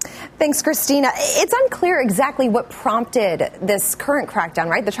 Thanks, Christina. It's unclear exactly what prompted this current crackdown,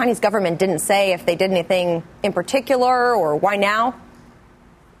 right? The Chinese government didn't say if they did anything in particular or why now.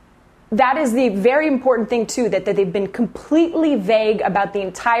 That is the very important thing, too, that they've been completely vague about the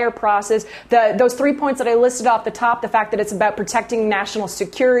entire process. Those 3 points that I listed off the top, the fact that it's about protecting national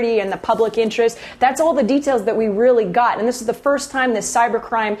security and the public interest, that's all the details that we really got. And this is the first time this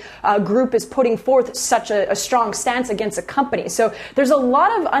cybercrime group is putting forth such a strong stance against a company. So there's a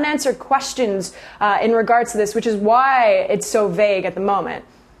lot of unanswered questions in regards to this, which is why it's so vague at the moment.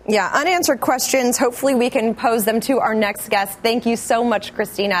 Yeah, unanswered questions. Hopefully we can pose them to our next guest. Thank you so much,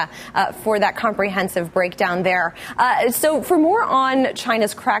 Christina, for that comprehensive breakdown there. So for more on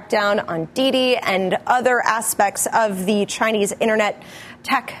China's crackdown on Didi and other aspects of the Chinese internet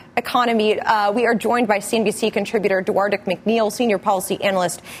tech economy, we are joined by CNBC contributor Duardic McNeil, senior policy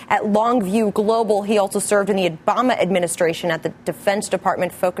analyst at Longview Global. He also served in the Obama administration at the Defense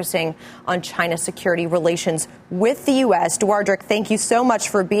Department, focusing on China security relations with the U.S. Duardic, thank you so much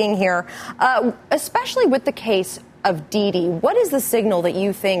for being here, especially with the case of Didi. What is the signal that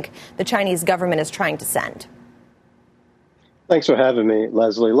you think the Chinese government is trying to send? Thanks for having me,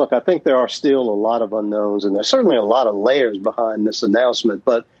 Leslie. Look, I think there are still a lot of unknowns, and there's certainly a lot of layers behind this announcement.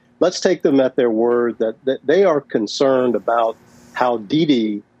 But let's take them at their word that they are concerned about how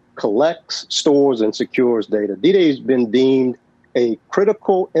Didi collects, stores, and secures data. Didi has been deemed a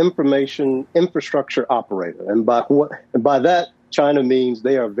critical information infrastructure operator. And by that, China means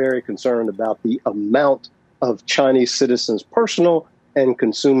they are very concerned about the amount of Chinese citizens' personal and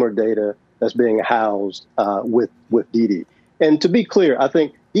consumer data that's being housed with Didi. And to be clear, I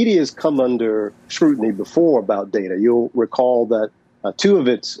think Didi has come under scrutiny before about data. You'll recall that two of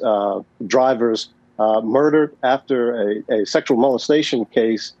its drivers murdered after a sexual molestation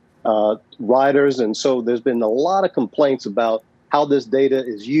case, riders. And so there's been a lot of complaints about how this data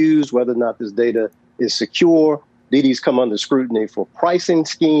is used, whether or not this data is secure. Didi's come under scrutiny for pricing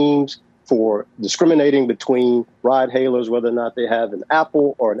schemes, for discriminating between ride hailers, whether or not they have an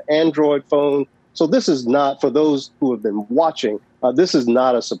Apple or an Android phone. So this is not, for those who have been watching, this is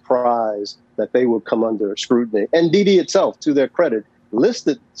not a surprise that they will come under scrutiny. And DD itself, to their credit,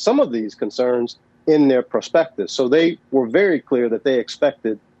 listed some of these concerns in their prospectus. So they were very clear that they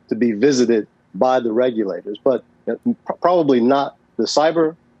expected to be visited by the regulators, but probably not the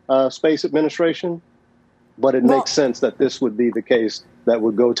Cyber Space Administration. But it makes sense that this would be the case that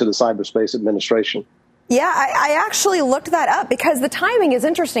would go to the Cyberspace Administration. Yeah, I actually looked that up because the timing is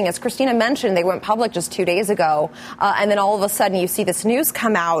interesting. As Christina mentioned, they went public just 2 days ago, and then all of a sudden you see this news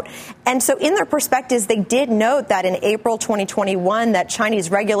come out. And so in their prospectus, they did note that in April 2021 that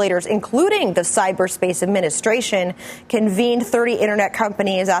Chinese regulators, including the Cyberspace Administration, convened 30 internet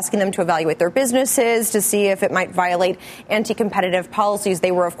companies, asking them to evaluate their businesses to see if it might violate anti-competitive policies.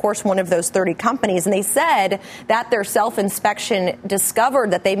 They were, of course, one of those 30 companies, and they said that their self-inspection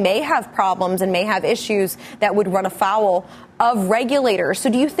discovered that they may have problems and may have issues that would run afoul of regulators. So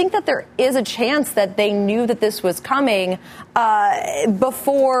do you think that there is a chance that they knew that this was coming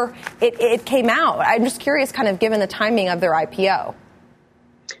before it came out? I'm just curious, kind of given the timing of their IPO.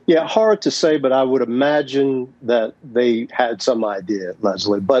 Yeah, hard to say, but I would imagine that they had some idea,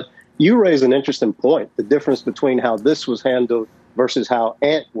 Leslie. But you raise an interesting point, the difference between how this was handled versus how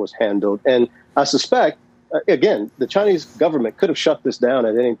Ant was handled. And I suspect, again, the Chinese government could have shut this down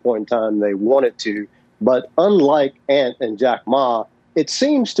at any point in time they wanted to. But unlike Ant and Jack Ma, it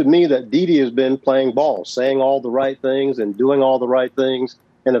seems to me that Didi has been playing ball, saying all the right things and doing all the right things,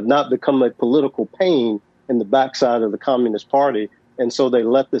 and have not become a political pain in the backside of the Communist Party. And so they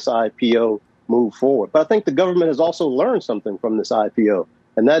let this IPO move forward. But I think the government has also learned something from this IPO.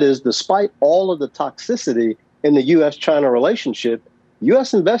 And that is, despite all of the toxicity in the U.S.-China relationship,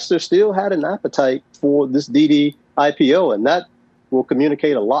 U.S. investors still had an appetite for this Didi IPO. And that will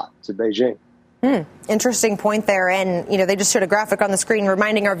communicate a lot to Beijing. Interesting point there. And, they just showed a graphic on the screen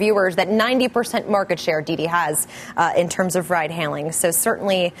reminding our viewers that 90% market share Didi has in terms of ride hailing. So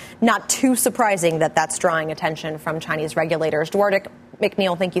certainly not too surprising that that's drawing attention from Chinese regulators. Dwardick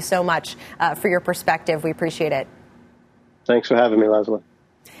McNeil, thank you so much for your perspective. We appreciate it. Thanks for having me, Leslie.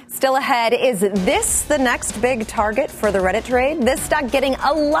 Still ahead, is this the next big target for the Reddit trade? This stock getting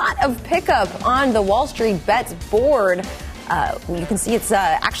a lot of pickup on the Wall Street Bets board. You can see it's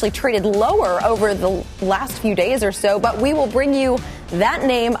actually traded lower over the last few days or so, but we will bring you that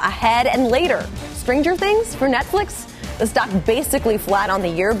name ahead and later. Stranger Things for Netflix? The stock basically flat on the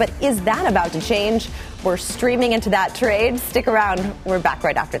year, but is that about to change? We're streaming into that trade. Stick around. We're back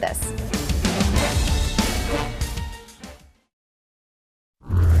right after this.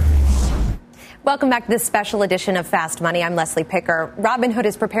 Welcome back to this special edition of Fast Money. I'm Leslie Picker. Robinhood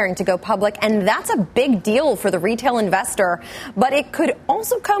is preparing to go public, and that's a big deal for the retail investor. But it could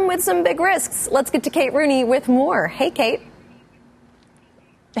also come with some big risks. Let's get to Kate Rooney with more. Hey, Kate.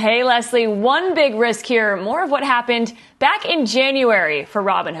 Hey, Leslie. One big risk here, more of what happened back in January for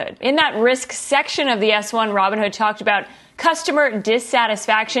Robinhood. In that risk section of the S1, Robinhood talked about customer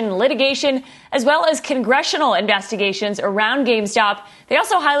dissatisfaction, litigation, as well as congressional investigations around GameStop. They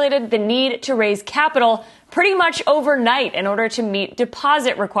also highlighted the need to raise capital pretty much overnight in order to meet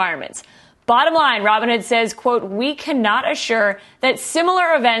deposit requirements. Bottom line, Robinhood says, quote, we cannot assure that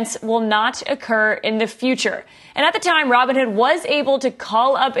similar events will not occur in the future. And at the time, Robinhood was able to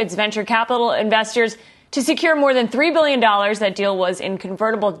call up its venture capital investors to secure more than $3 billion. That deal was in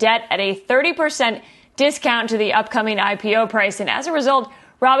convertible debt at a 30% discount to the upcoming IPO price. And as a result,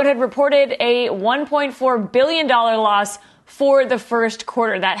 Robinhood reported a $1.4 billion loss for the first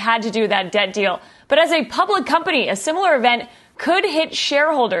quarter. That had to do with that debt deal. But as a public company, a similar event could hit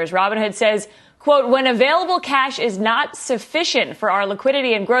shareholders. Robinhood says, quote, when available cash is not sufficient for our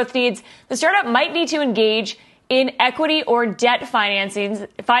liquidity and growth needs, the startup might need to engage in equity or debt financing,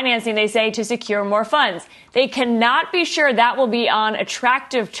 they say, to secure more funds. They cannot be sure that will be on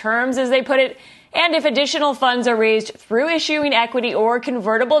attractive terms, as they put it. And if additional funds are raised through issuing equity or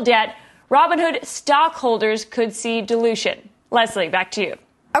convertible debt, Robinhood stockholders could see dilution. Leslie, back to you.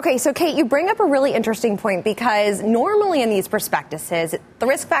 Okay, so Kate, you bring up a really interesting point because normally in these prospectuses, the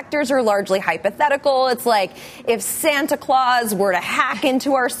risk factors are largely hypothetical. It's like if Santa Claus were to hack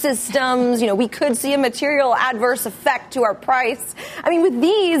into our systems, we could see a material adverse effect to our price. I mean, with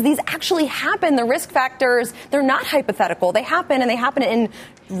these actually happen. The risk factors, they're not hypothetical. They happen, and they happen in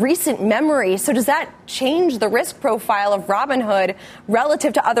recent memory. So does that change the risk profile of Robinhood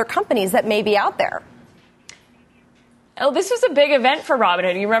relative to other companies that may be out there? Oh, this was a big event for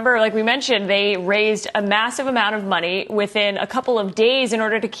Robinhood. You remember, like we mentioned, they raised a massive amount of money within a couple of days in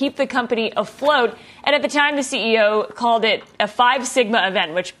order to keep the company afloat. And at the time, the CEO called it a 5 Sigma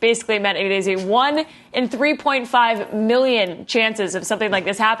event, which basically meant it is a 1 in 3.5 million chances of something like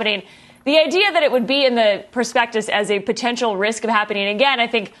this happening. the idea that it would be in the prospectus as a potential risk of happening again, I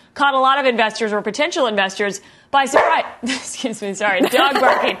think, caught a lot of investors or potential investors by surprise. Excuse me, sorry, dog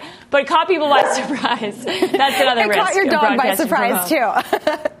barking. But caught people by surprise. That's another risk. Caught your dog by surprise, too.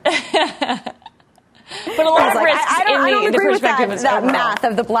 But a lot of risks I don't in the agree with prospectus that math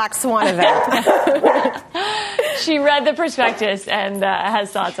of the Black Swan event. She read the prospectus and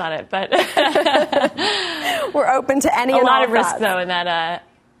has thoughts on it. But we're open to any and all a lot of thoughts. risk, though, in that.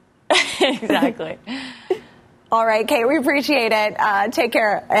 Exactly. All right, Kate, we appreciate it. Take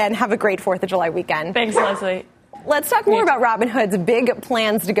care and have a great 4th of July weekend. Thanks, Leslie. Let's talk more about Robinhood's big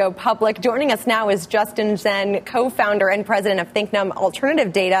plans to go public. Joining us now is Justin Zen, co-founder and president of ThinkNum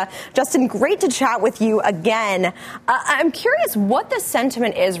Alternative Data. Justin, great to chat with you again. I'm curious what the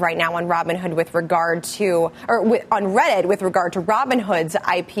sentiment is right now on Robinhood with regard to, on Reddit with regard to Robinhood's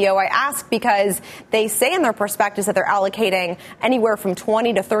IPO. I ask because they say in their prospectus that they're allocating anywhere from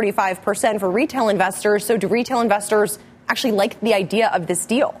 20 to 35% for retail investors. So do retail investors actually like the idea of this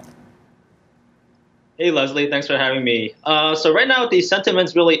deal? Hey, Leslie, thanks for having me. So right now, the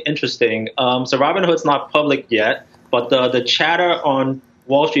sentiment's really interesting. So Robinhood's not public yet, but the chatter on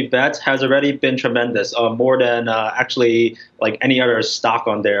Wall Street Bets has already been tremendous, more than actually like any other stock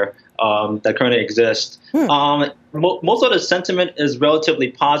on there that currently exists. Most of the sentiment is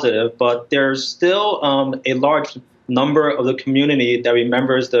relatively positive, but there's still a large number of the community that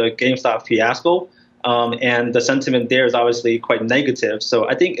remembers the GameStop fiasco, and the sentiment there is obviously quite negative. So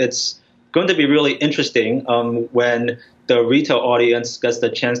I think it's going to be really interesting when the retail audience gets the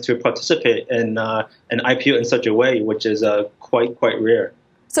chance to participate in an IPO in such a way, which is quite rare.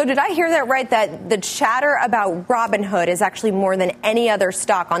 So did I hear that right, that the chatter about Robinhood is actually more than any other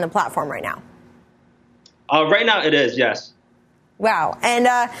stock on the platform right now? Right now it is, yes. Wow. And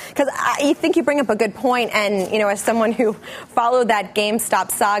because I think you bring up a good point. And, you know, as someone who followed that GameStop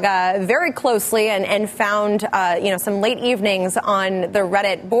saga very closely and found, some late evenings on the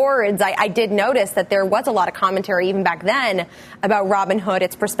Reddit boards, I did notice that there was a lot of commentary even back then about Robinhood,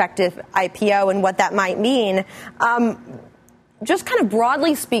 its prospective IPO and what that might mean. Just kind of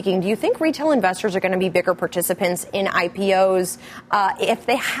broadly speaking, do you think retail investors are going to be bigger participants in IPOs if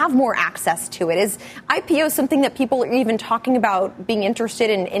they have more access to it? Is IPO something that people are even talking about being interested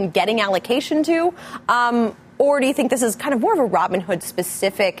in getting allocation to? Or do you think this is kind of more of a Robinhood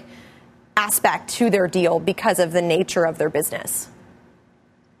specific aspect to their deal because of the nature of their business?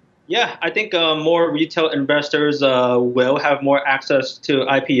 Yeah, I think more retail investors will have more access to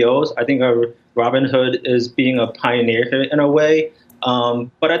IPOs. I think Robinhood is being a pioneer here in a way.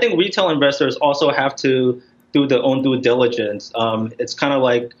 But I think retail investors also have to do their own due diligence. It's kind of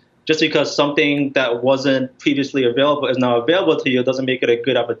like just because something that wasn't previously available is now available to you doesn't make it a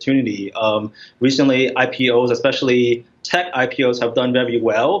good opportunity. Recently, IPOs, especially tech IPOs, have done very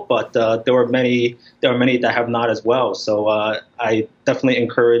well, but there are many that have not as well. So I definitely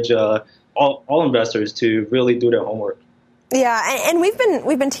encourage all investors to really do their homework. Yeah, and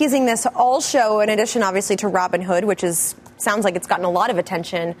we've been teasing this all show, in addition, obviously, to Robinhood, which sounds like it's gotten a lot of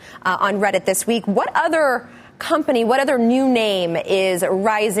attention on Reddit this week. What other company, what other new name is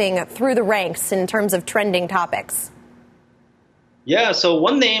rising through the ranks in terms of trending topics? Yeah, so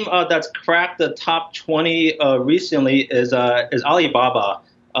one name that's cracked the top 20 recently is Alibaba.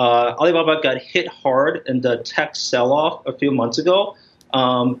 Alibaba got hit hard in the tech sell-off a few months ago,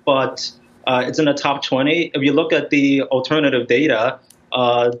 but it's in the top 20. If you look at the alternative data,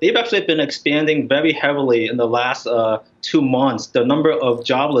 they've actually been expanding very heavily in the last 2 months. The number of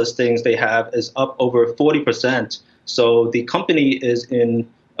job listings they have is up over 40%. So the company is in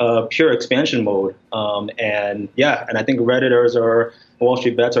pure expansion mode. And I think Redditors or Wall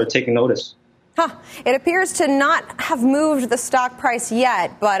Street Bets are taking notice. It appears to not have moved the stock price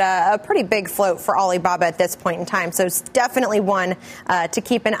yet, but a pretty big float for Alibaba at this point in time. So it's definitely one to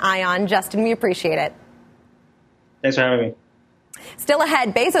keep an eye on. Justin, we appreciate it. Thanks for having me. Still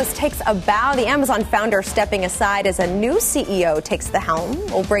ahead, Bezos takes a bow. The Amazon founder stepping aside as a new CEO takes the helm.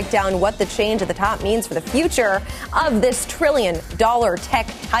 We'll break down what the change at the top means for the future of this trillion-dollar tech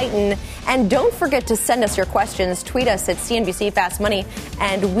titan. And don't forget to send us your questions. Tweet us at CNBC Fast Money,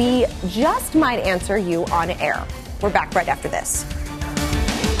 and we just might answer you on air. We're back right after this.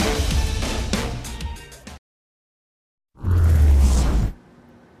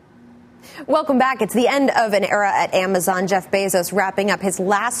 Welcome back. It's the end of an era at Amazon. Jeff Bezos wrapping up his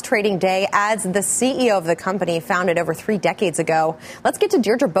last trading day as the CEO of the company founded over 3 decades ago. Let's get to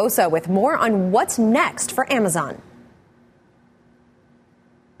Deirdre Bosa with more on what's next for Amazon.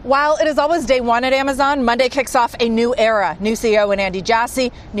 While it is always day one at Amazon, Monday kicks off a new era. New CEO in Andy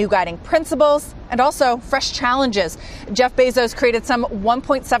Jassy, new guiding principles, and also fresh challenges. Jeff Bezos created some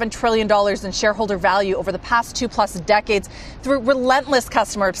 $1.7 trillion in shareholder value over the past 2+ decades through relentless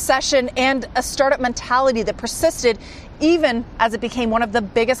customer obsession and a startup mentality that persisted even as it became one of the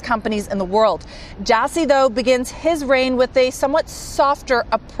biggest companies in the world. Jassy, though, begins his reign with a somewhat softer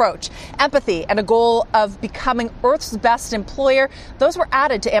approach. Empathy and a goal of becoming Earth's best employer, those were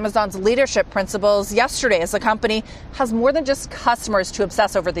added to Amazon's leadership principles yesterday, as the company has more than just customers to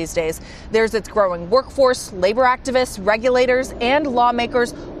obsess over these days. There's its growing workforce, labor activists, regulators, and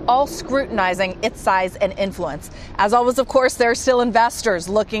lawmakers all scrutinizing its size and influence. As always, of course, there are still investors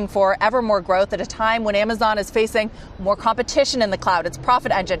looking for ever more growth at a time when Amazon is facing more competition in the cloud, its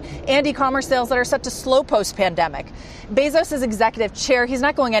profit engine, and e-commerce sales that are set to slow post-pandemic. Bezos is executive chair. He's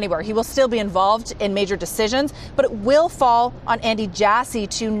not going anywhere. He will still be involved in major decisions, but it will fall on Andy Jassy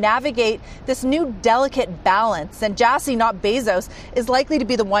to navigate this new delicate balance. And Jassy, not Bezos, is likely to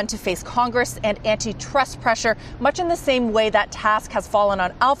be the one to face Congress and antitrust pressure, much in the same way that task has fallen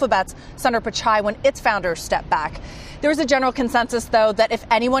on Alphabet's Sundar Pichai when its founders stepped back. There is a general consensus, though, that if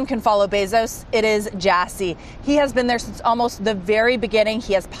anyone can follow Bezos, it is Jassy. He has been there since almost the very beginning.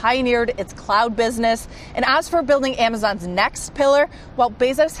 He has pioneered its cloud business. And as for building Amazon's next pillar, well,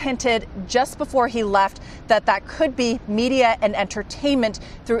 Bezos hinted just before he left that could be media and entertainment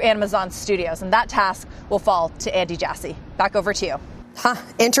through Amazon Studios. And that task will fall to Andy Jassy. Back over to you.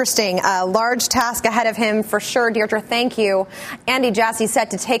 Interesting. A large task ahead of him for sure. Deirdre, thank you. Andy Jassy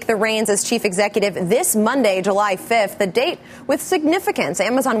set to take the reins as chief executive this Monday, July 5th, the date with significance.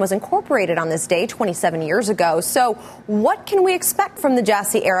 Amazon was incorporated on this day 27 years ago. So what can we expect from the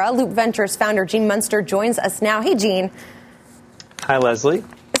Jassy era? Loop Ventures founder Gene Munster joins us now. Hey, Gene. Hi, Leslie.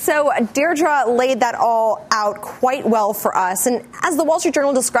 So Deirdre laid that all out quite well for us. And as the Wall Street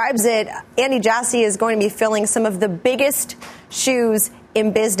Journal describes it, Andy Jassy is going to be filling some of the biggest shoes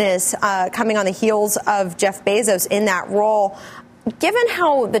in business, coming on the heels of Jeff Bezos in that role. Given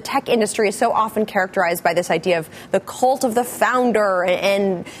how the tech industry is so often characterized by this idea of the cult of the founder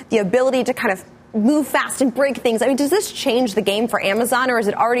and the ability to kind of move fast and break things, I mean, does this change the game for Amazon, or is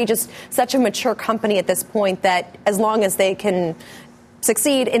it already just such a mature company at this point that as long as they can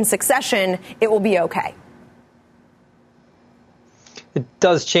succeed in succession, it will be okay? It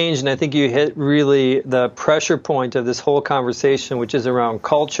does change, and I think you hit really the pressure point of this whole conversation, which is around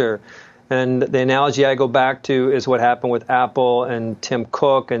culture. And the analogy I go back to is what happened with Apple and Tim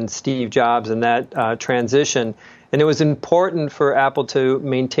Cook and Steve Jobs and that transition. And it was important for Apple to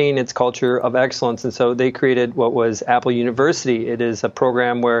maintain its culture of excellence. And so they created what was Apple University. It is a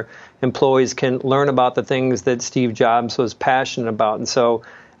program where employees can learn about the things that Steve Jobs was passionate about. And so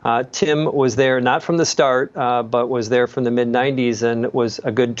Tim was there not from the start, but was there from the mid-'90s, and it was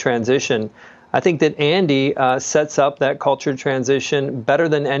a good transition. I think that Andy sets up that culture transition better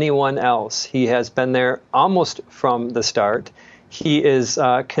than anyone else. He has been there almost from the start. He is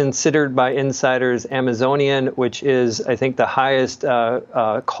considered by insiders Amazonian, which is, I think, the highest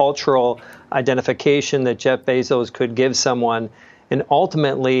cultural identification that Jeff Bezos could give someone. And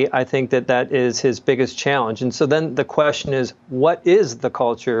ultimately, I think that that is his biggest challenge. And so then the question is, what is the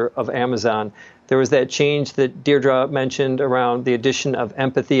culture of Amazon? There was that change that Deirdre mentioned around the addition of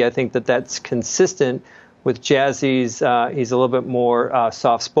empathy. I think that that's consistent with Jassy's. He's a little bit more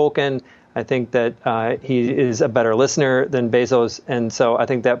soft-spoken. I think that he is a better listener than Bezos, and so I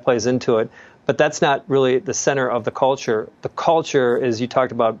think that plays into it. But that's not really the center of the culture. The culture, as you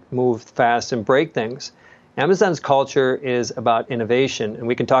talked about, move fast and break things. Amazon's culture is about innovation, and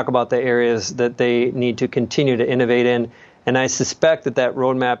we can talk about the areas that they need to continue to innovate in. And I suspect that that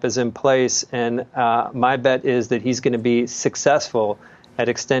roadmap is in place, and my bet is that he's going to be successful at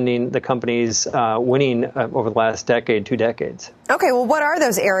extending the company's winning over the last decade, 2 decades. Okay, well, what are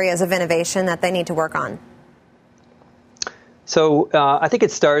those areas of innovation that they need to work on? So I think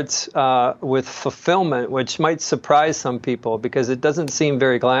it starts with fulfillment, which might surprise some people because it doesn't seem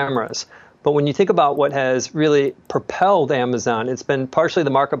very glamorous. But when you think about what has really propelled Amazon, it's been partially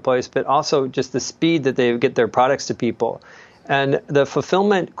the marketplace, but also just the speed that they get their products to people. And the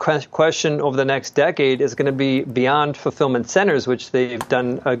fulfillment question over the next decade is going to be beyond fulfillment centers, which they've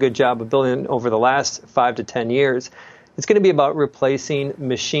done a good job of building over the last 5 to 10 years. It's going to be about replacing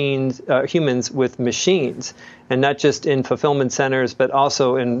humans with machines, and not just in fulfillment centers, but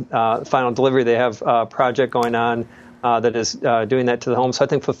also in final delivery. They have a project going on that is doing that to the home. So I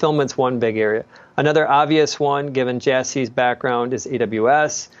think fulfillment's one big area. Another obvious one, given Jassy's background, is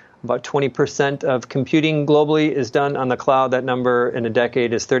AWS. About 20% of computing globally is done on the cloud. That number in a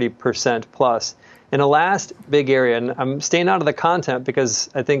decade is 30% plus. And a last big area, and I'm staying out of the content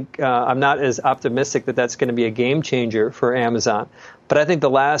because I think I'm not as optimistic that that's going to be a game changer for Amazon. But I think the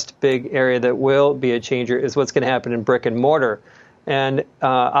last big area that will be a changer is what's going to happen in brick and mortar. And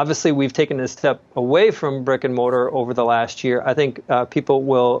obviously, we've taken a step away from brick and mortar over the last year. I think people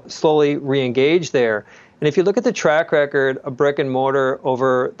will slowly re-engage there. And if you look at the track record of brick and mortar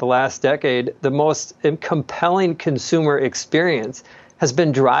over the last decade, the most compelling consumer experience has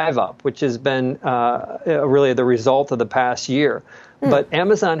been Drive Up, which has been really the result of the past year. But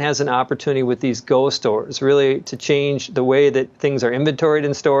Amazon has an opportunity with these Go stores really to change the way that things are inventoried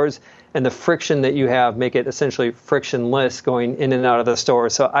in stores, and the friction that you have, make it essentially frictionless going in and out of the store.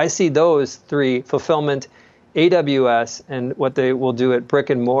 So I see those three, fulfillment, AWS, and what they will do at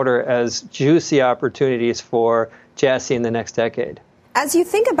brick and mortar, as juicy opportunities for Jassy in the next decade. As you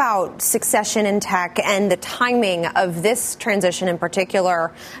think about succession in tech and the timing of this transition in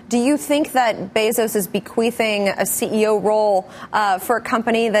particular, do you think that Bezos is bequeathing a CEO role for a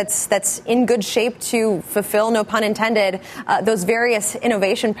company that's in good shape to fulfill, no pun intended, those various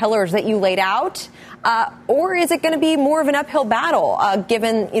innovation pillars that you laid out? Or is it going to be more of an uphill battle,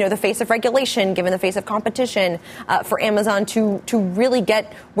 given the face of regulation, given the face of competition, for Amazon to really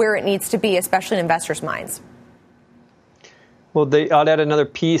get where it needs to be, especially in investors' minds? Well, I'll add another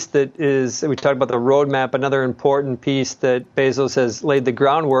piece that is, we talked about the roadmap. Another important piece that Bezos has laid the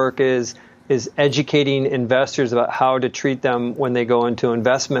groundwork is educating investors about how to treat them when they go into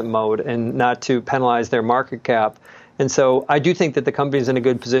investment mode and not to penalize their market cap. And so I do think that the company is in a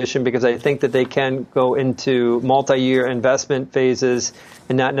good position, because I think that they can go into multi-year investment phases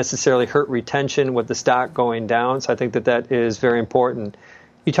and not necessarily hurt retention with the stock going down. So I think that that is very important.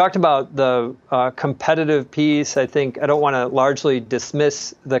 You talked about the competitive piece. I think I don't want to largely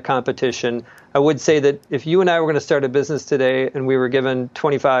dismiss the competition. I would say that if you and I were going to start a business today and we were given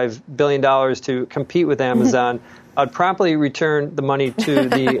 $25 billion to compete with Amazon, I'd promptly return the money to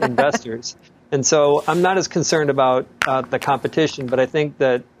the investors. And so I'm not as concerned about the competition, but I think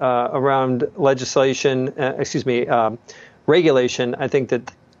that around legislation, regulation, I think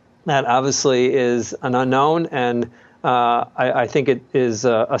that obviously is an unknown, and I think it is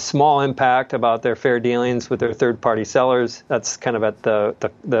a small impact about their fair dealings with their third-party sellers. That's kind of at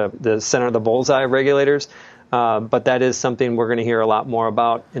the center of the bullseye of regulators. But that is something we're going to hear a lot more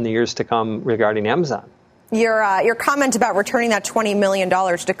about in the years to come regarding Amazon. Your comment about returning that $20 million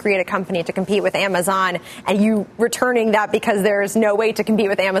to create a company to compete with Amazon, and you returning that because there's no way to compete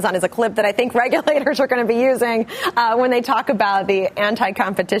with Amazon, is a clip that I think regulators are going to be using when they talk about the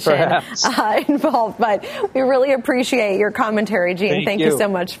anti-competition involved. But we really appreciate your commentary, Gene. Thank you so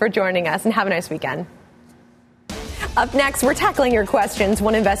much for joining us, and have a nice weekend. Up next, we're tackling your questions.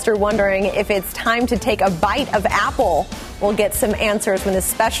 One investor wondering if it's time to take a bite of Apple. We'll get some answers when this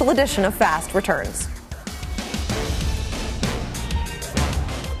special edition of Fast returns.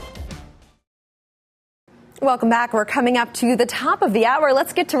 Welcome back. We're coming up to the top of the hour.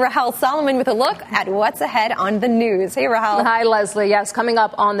 Let's get to Rahel Solomon with a look at what's ahead on the news. Hey, Rahel. Hi, Leslie. Yes, coming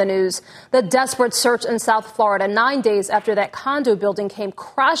up on the news, the desperate search in South Florida 9 days after that condo building came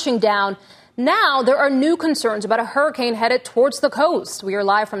crashing down. Now there are new concerns about a hurricane headed towards the coast. We are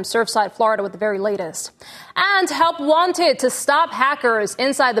live from Surfside, Florida with the very latest. And help wanted to stop hackers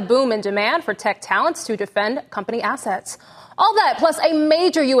inside the boom in demand for tech talents to defend company assets. All that, plus a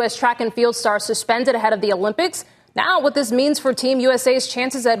major U.S. track and field star suspended ahead of the Olympics. Now, what this means for Team USA's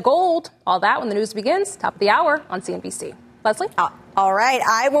chances at gold. All that when the news begins. Top of the hour on CNBC. Leslie? All right.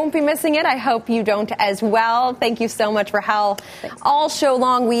 I won't be missing it. I hope you don't as well. Thank you so much, Rahel. Thanks. All show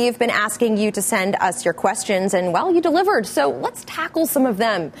long, we've been asking you to send us your questions, and, well, you delivered. So let's tackle some of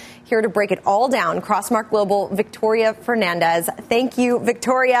them. Here to break it all down, Crossmark Global, Victoria Fernandez. Thank you,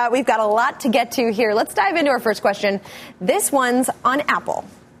 Victoria. We've got a lot to get to here. Let's dive into our first question. This one's on Apple.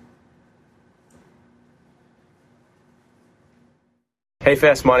 Hey,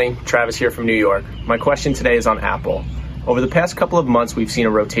 Fast Money. Travis here from New York. My question today is on Apple. Over the past couple of months, we've seen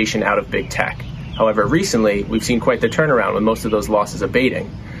a rotation out of big tech. However, recently, we've seen quite the turnaround with most of those losses abating.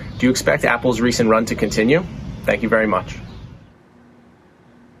 Do you expect Apple's recent run to continue? Thank you very much.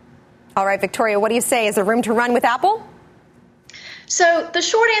 All right, Victoria, what do you say? Is there room to run with Apple? So the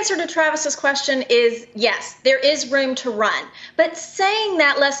short answer to Travis's question is yes, there is room to run. But saying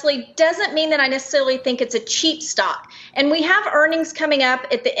that, Leslie, doesn't mean that I necessarily think it's a cheap stock. And we have earnings coming up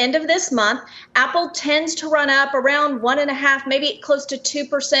at the end of this month. Apple tends to run up around 1.5%, maybe close to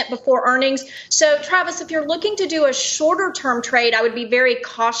 2% before earnings. So, Travis, if you're looking to do a shorter term trade, I would be very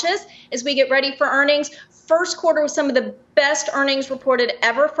cautious as we get ready for earnings. first quarter was some of the best earnings reported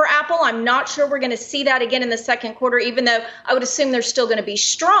ever for Apple. I'm not sure we're going to see that again in the second quarter, even though I would assume they're still going to be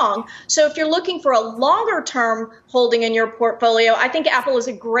strong. So if you're looking for a longer term holding in your portfolio, I think Apple is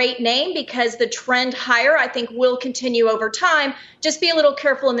a great name because the trend higher, I think, will continue over time. Just be a little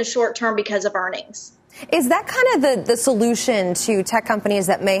careful in the short term because of earnings. Is that kind of the solution to tech companies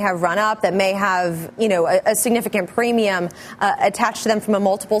that may have run up, that may have, a significant premium attached to them from a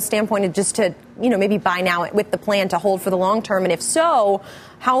multiple standpoint, and just to, maybe buy now with the plan to hold for the long term? And if so,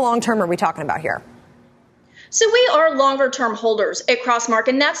 how long term are we talking about here? So we are longer term holders at Crossmark,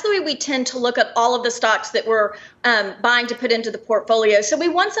 and that's the way we tend to look at all of the stocks that we're buying to put into the portfolio. So we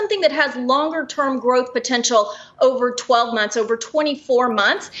want something that has longer term growth potential over 12 months, over 24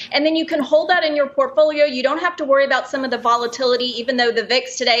 months, and then you can hold that in your portfolio. You don't have to worry about some of the volatility, even though the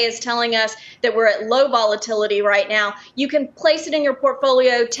VIX today is telling us that we're at low volatility right now. You can place it in your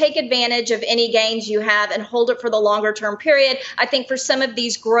portfolio, take advantage of any gains you have, and hold it for the longer term period. I think for some of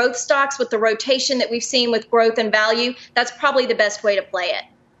these growth stocks with the rotation that we've seen with growth and value, that's probably the best way to play it.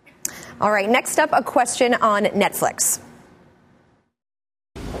 All right, next up, a question on Netflix.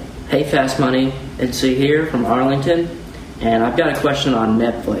 Hey, Fast Money. It's here from Arlington, and I've got a question on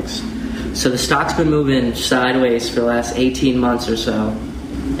Netflix. So the stock's been moving sideways for the last 18 months or so,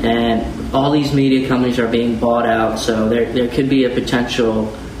 and all these media companies are being bought out, so there could be a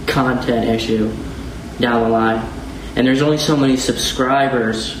potential content issue down the line. And there's only so many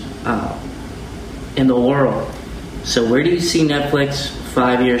subscribers in the world. So where do you see Netflix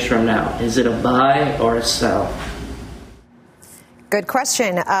 5 years from now? Is it a buy or a sell? Good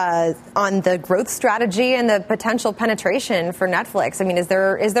question. On the growth strategy and the potential penetration for Netflix, I mean, is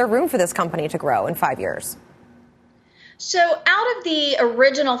there room for this company to grow in 5 years? So out of the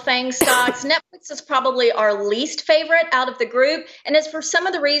original FANG stocks, Netflix is probably our least favorite out of the group. And it's for some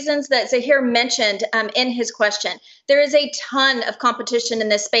of the reasons that Zahir mentioned in his question. There is a ton of competition in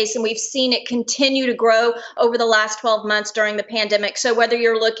this space, and we've seen it continue to grow over the last 12 months during the pandemic. So whether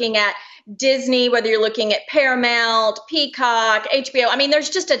you're looking at Disney, whether you're looking at Paramount, Peacock, HBO, I mean, there's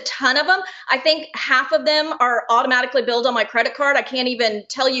just a ton of them. I think half of them are automatically billed on my credit card. I can't even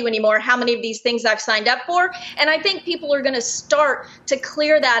tell you anymore how many of these things I've signed up for. And I think people are going to start to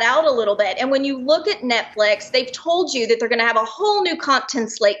clear that out a little bit. And when you look at Netflix, they've told you that they're going to have a whole new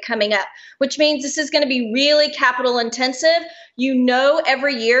content slate coming up, which means this is going to be really capital intensive.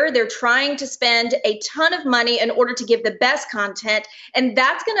 Every year they're trying to spend a ton of money in order to give the best content. And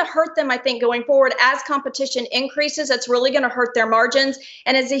that's going to hurt them, I think, going forward. As competition increases, that's really going to hurt their margins.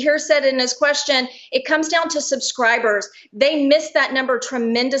 And as Zahir said in his question, it comes down to subscribers. They missed that number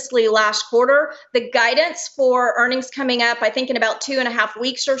tremendously last quarter. The guidance for earnings coming up, I think in about 2.5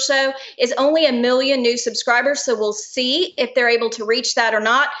 weeks or so, is only 1 million new subscribers. So we'll see if they're able to reach that or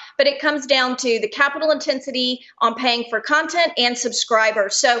not. But it comes down to the capital intensity on paying for content and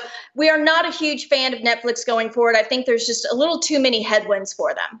subscribers. So we are not a huge fan of Netflix going forward. I think there's just a little too many headwinds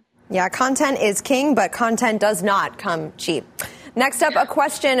for them. Yeah, content is king, but content does not come cheap. Next up, a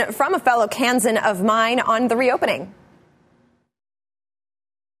question from a fellow Kansan of mine on the reopening.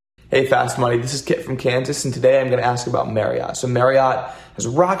 Hey, Fast Money. This is Kit from Kansas, and today I'm going to ask about Marriott. So Marriott has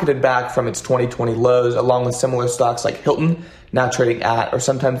rocketed back from its 2020 lows, along with similar stocks like Hilton, now trading at or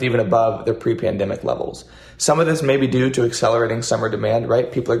sometimes even above their pre-pandemic levels. Some of this may be due to accelerating summer demand,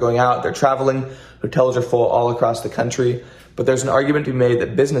 right? People are going out, they're traveling, hotels are full all across the country, but there's an argument to be made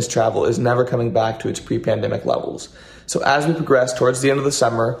that business travel is never coming back to its pre-pandemic levels. So as we progress towards the end of the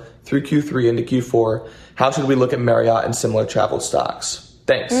summer, through Q3 into Q4, how should we look at Marriott and similar travel stocks?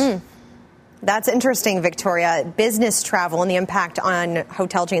 Thanks. That's interesting, Victoria. Business travel and the impact on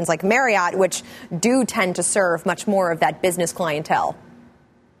hotel chains like Marriott, which do tend to serve much more of that business clientele.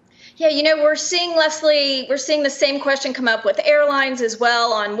 Yeah, we're seeing, Leslie, the same question come up with airlines as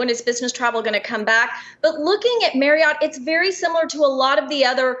well on when is business travel going to come back. But looking at Marriott, it's very similar to a lot of the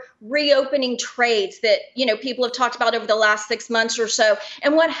other reopening trades that, people have talked about over the last 6 months or so.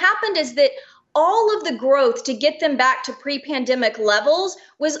 And what happened is that all of the growth to get them back to pre-pandemic levels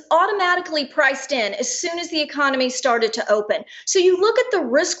was automatically priced in as soon as the economy started to open. So you look at the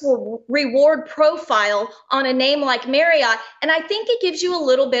risk reward profile on a name like Marriott, and I think it gives you a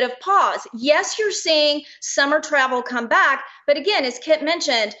little bit of pause. Yes, you're seeing summer travel come back, but again, as Kit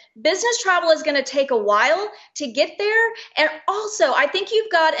mentioned, business travel is going to take a while to get there. And also, I think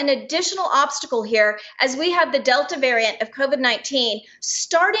you've got an additional obstacle here as we have the Delta variant of COVID-19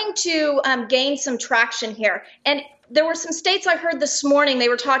 starting to gain some traction here. And there were some states I heard this morning, they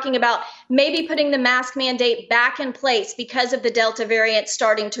were talking about maybe putting the mask mandate back in place because of the Delta variant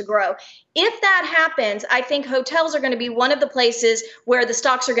starting to grow. If that happens, I think hotels are going to be one of the places where the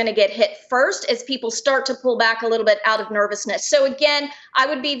stocks are going to get hit first as people start to pull back a little bit out of nervousness. So again, I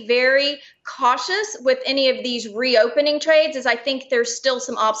would be very cautious with any of these reopening trades, as I think there's still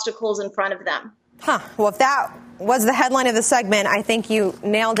some obstacles in front of them. Well, if that was the headline of the segment, I think you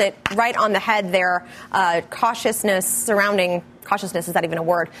nailed it right on the head there. Cautiousness, is that even a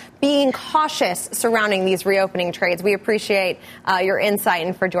word? Being cautious surrounding these reopening trades. We appreciate your insight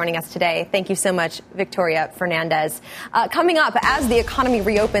and for joining us today. Thank you so much, Victoria Fernandez. Coming up, as the economy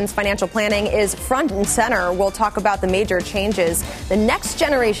reopens, financial planning is front and center. We'll talk about the major changes the next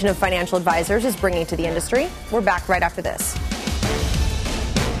generation of financial advisors is bringing to the industry. We're back right after this.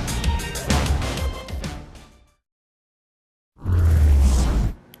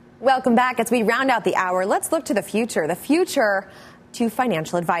 Welcome back. As we round out the hour, let's look to the future. The future to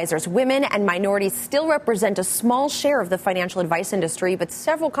financial advisors. Women and minorities still represent a small share of the financial advice industry, but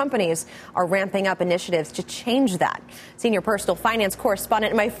several companies are ramping up initiatives to change that. Senior personal finance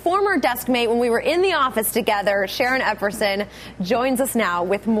correspondent and my former desk mate when we were in the office together, Sharon Epperson, joins us now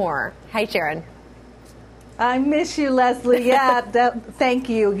with more. Hi, Sharon. I miss you, Leslie. Yeah, thank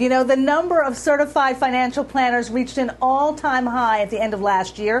you. You know, the number of certified financial planners reached an all-time high at the end of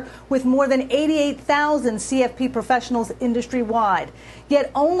last year, with more than 88,000 CFP professionals industry-wide. Yet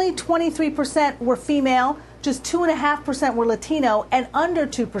only 23% were female, just 2.5% were Latino, and under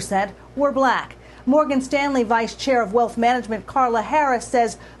 2% were black. Morgan Stanley Vice Chair of Wealth Management Carla Harris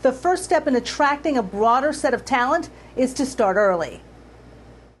says the first step in attracting a broader set of talent is to start early.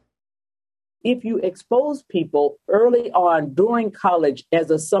 If you expose people early on during college as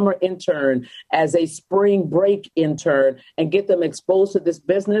a summer intern, as a spring break intern, and get them exposed to this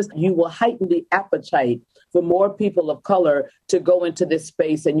business, you will heighten the appetite for more people of color to go into this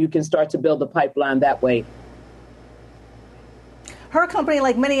space, and you can start to build a pipeline that way. Her company,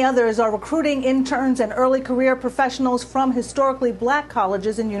 like many others, are recruiting interns and early career professionals from historically black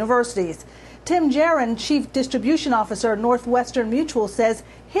colleges and universities. Tim Jaron, Chief Distribution Officer at Northwestern Mutual, says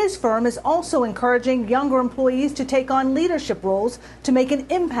his firm is also encouraging younger employees to take on leadership roles to make an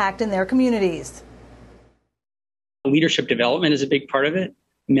impact in their communities. Leadership development is a big part of it.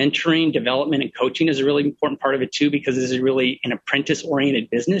 Mentoring, development, and coaching is a really important part of it, too, because this is really an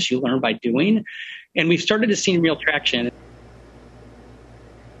apprentice-oriented business. You learn by doing. And we've started to see real traction.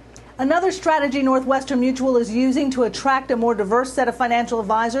 Another strategy Northwestern Mutual is using to attract a more diverse set of financial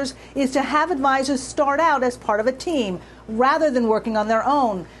advisors is to have advisors start out as part of a team rather than working on their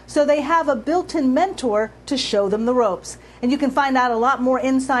own. So they have a built-in mentor to show them the ropes. And you can find out a lot more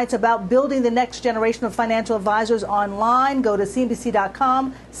insights about building the next generation of financial advisors online. Go to cnbc.com/FA.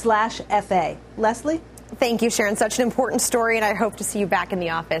 Leslie? Thank you, Sharon. Such an important story, and I hope to see you back in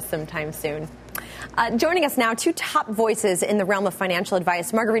the office sometime soon. Joining us now, two top voices in the realm of financial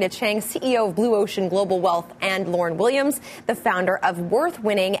advice, Margarita Chang, CEO of Blue Ocean Global Wealth, and Lauren Williams, the founder of Worth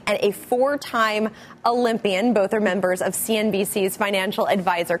Winning and a 4-time Olympian. Both are members of CNBC's Financial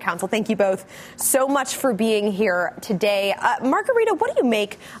Advisor Council. Thank you both so much for being here today. Margarita, what do you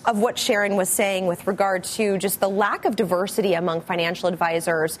make of what Sharon was saying with regard to just the lack of diversity among financial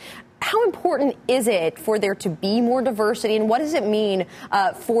advisors? How important is it for there to be more diversity, and what does it mean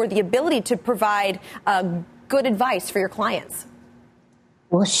for the ability to provide good advice for your clients?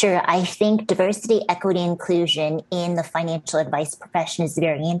 Well, sure. I think diversity, equity, inclusion in the financial advice profession is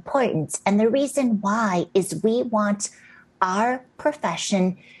very important. And the reason why is we want our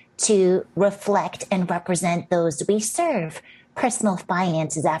profession to reflect and represent those we serve. Personal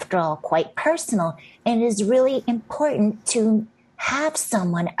finance is, after all, quite personal, and it is really important to have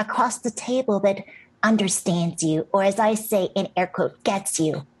someone across the table that understands you, or as I say in air quote, gets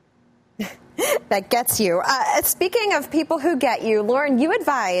you. That gets you. Speaking of people who get you, Lauren, you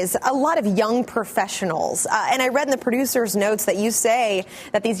advise a lot of young professionals. And I read in the producer's notes that you say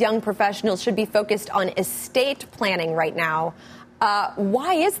that these young professionals should be focused on estate planning right now.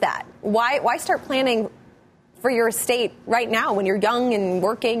 Why is that? Why start planning for your estate right now when you're young and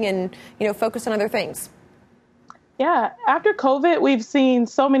working and, focused on other things? Yeah, after COVID, we've seen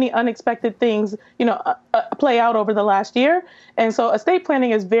so many unexpected things, play out over the last year. And so estate planning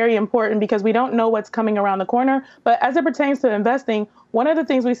is very important because we don't know what's coming around the corner. But as it pertains to investing, one of the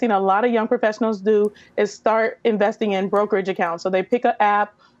things we've seen a lot of young professionals do is start investing in brokerage accounts. So they pick an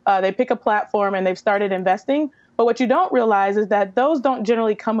app, they pick a platform, and they've started investing. But what you don't realize is that those don't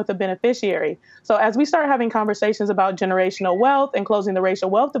generally come with a beneficiary. So as we start having conversations about generational wealth and closing the racial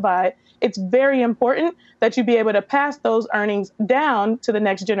wealth divide, it's very important that you be able to pass those earnings down to the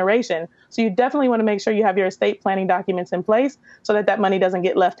next generation. So you definitely want to make sure you have your estate planning documents in place so that that money doesn't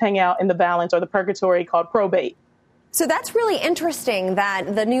get left hanging out in the balance or the purgatory called probate. So that's really interesting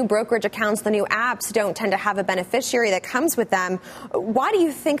that the new brokerage accounts, the new apps don't tend to have a beneficiary that comes with them. Why do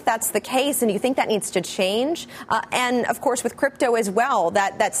you think that's the case? And do you think that needs to change? And of course, with crypto as well,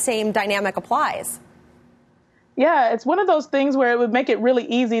 that same dynamic applies. Yeah, it's one of those things where it would make it really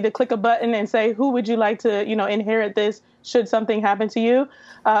easy to click a button and say, who would you like to, inherit this should something happen to you?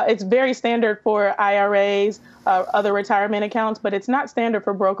 It's very standard for IRAs, other retirement accounts, but it's not standard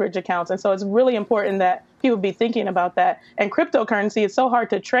for brokerage accounts. And so it's really important that people be thinking about that. And cryptocurrency is so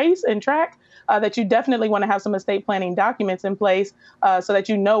hard to trace and track that you definitely want to have some estate planning documents in place so that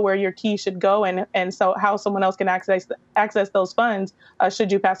you know where your key should go and so how someone else can access those funds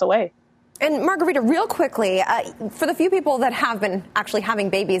should you pass away. And Margarita, real quickly, for the few people that have been actually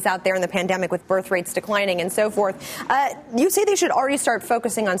having babies out there in the pandemic with birth rates declining and so forth, you say they should already start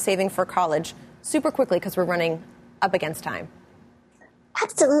focusing on saving for college super quickly because we're running up against time.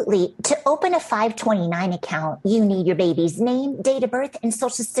 Absolutely. To open a 529 account, you need your baby's name, date of birth, and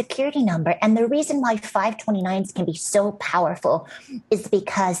social security number. And the reason why 529s can be so powerful is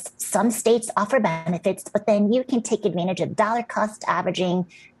because some states offer benefits, but then you can take advantage of dollar cost averaging,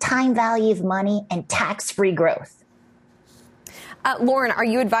 time value of money, and tax-free growth. Lauren, are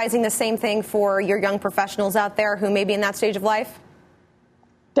you advising the same thing for your young professionals out there who may be in that stage of life?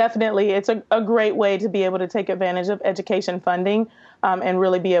 Definitely. It's a great way to be able to take advantage of education funding and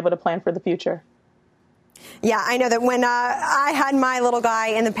really be able to plan for the future. Yeah, I know that when I had my little guy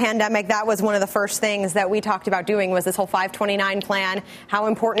in the pandemic, that was one of the first things that we talked about doing was this whole 529 plan, how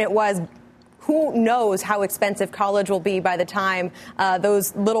important it was. Who knows how expensive college will be by the time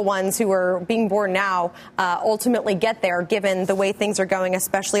those little ones who are being born now ultimately get there, given the way things are going,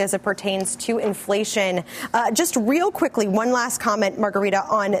 especially as it pertains to inflation. Just real quickly, one last comment, Margarita,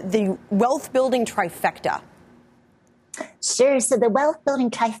 on the wealth building trifecta. Sure. So the wealth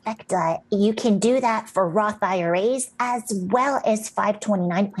building trifecta, you can do that for Roth IRAs as well as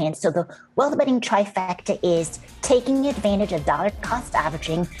 529 plans. So the wealth building trifecta is taking advantage of dollar cost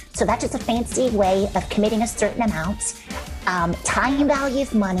averaging. So that's just a fancy way of committing a certain amount, time value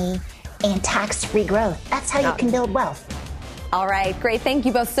of money, and tax-free growth. That's how you can build wealth. All right, great. Thank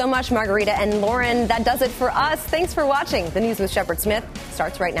you both so much, Margarita and Lauren. That does it for us. Thanks for watching. The News with Shepard Smith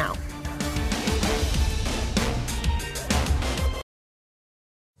starts right now.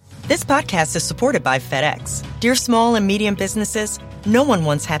 This podcast is supported by FedEx. Dear small and medium businesses, no one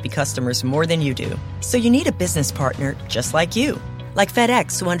wants happy customers more than you do. So you need a business partner just like you. Like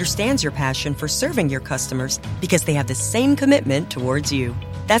FedEx, who understands your passion for serving your customers because they have the same commitment towards you.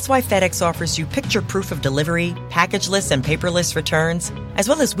 That's why FedEx offers you picture proof of delivery, packageless and paperless returns, as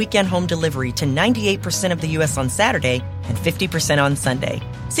well as weekend home delivery to 98% of the U.S. on Saturday and 50% on Sunday.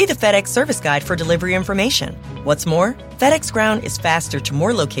 See the FedEx service guide for delivery information. What's more, FedEx Ground is faster to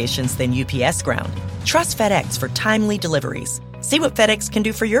more locations than UPS Ground. Trust FedEx for timely deliveries. See what FedEx can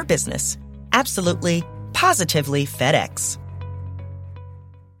do for your business. Absolutely, positively FedEx.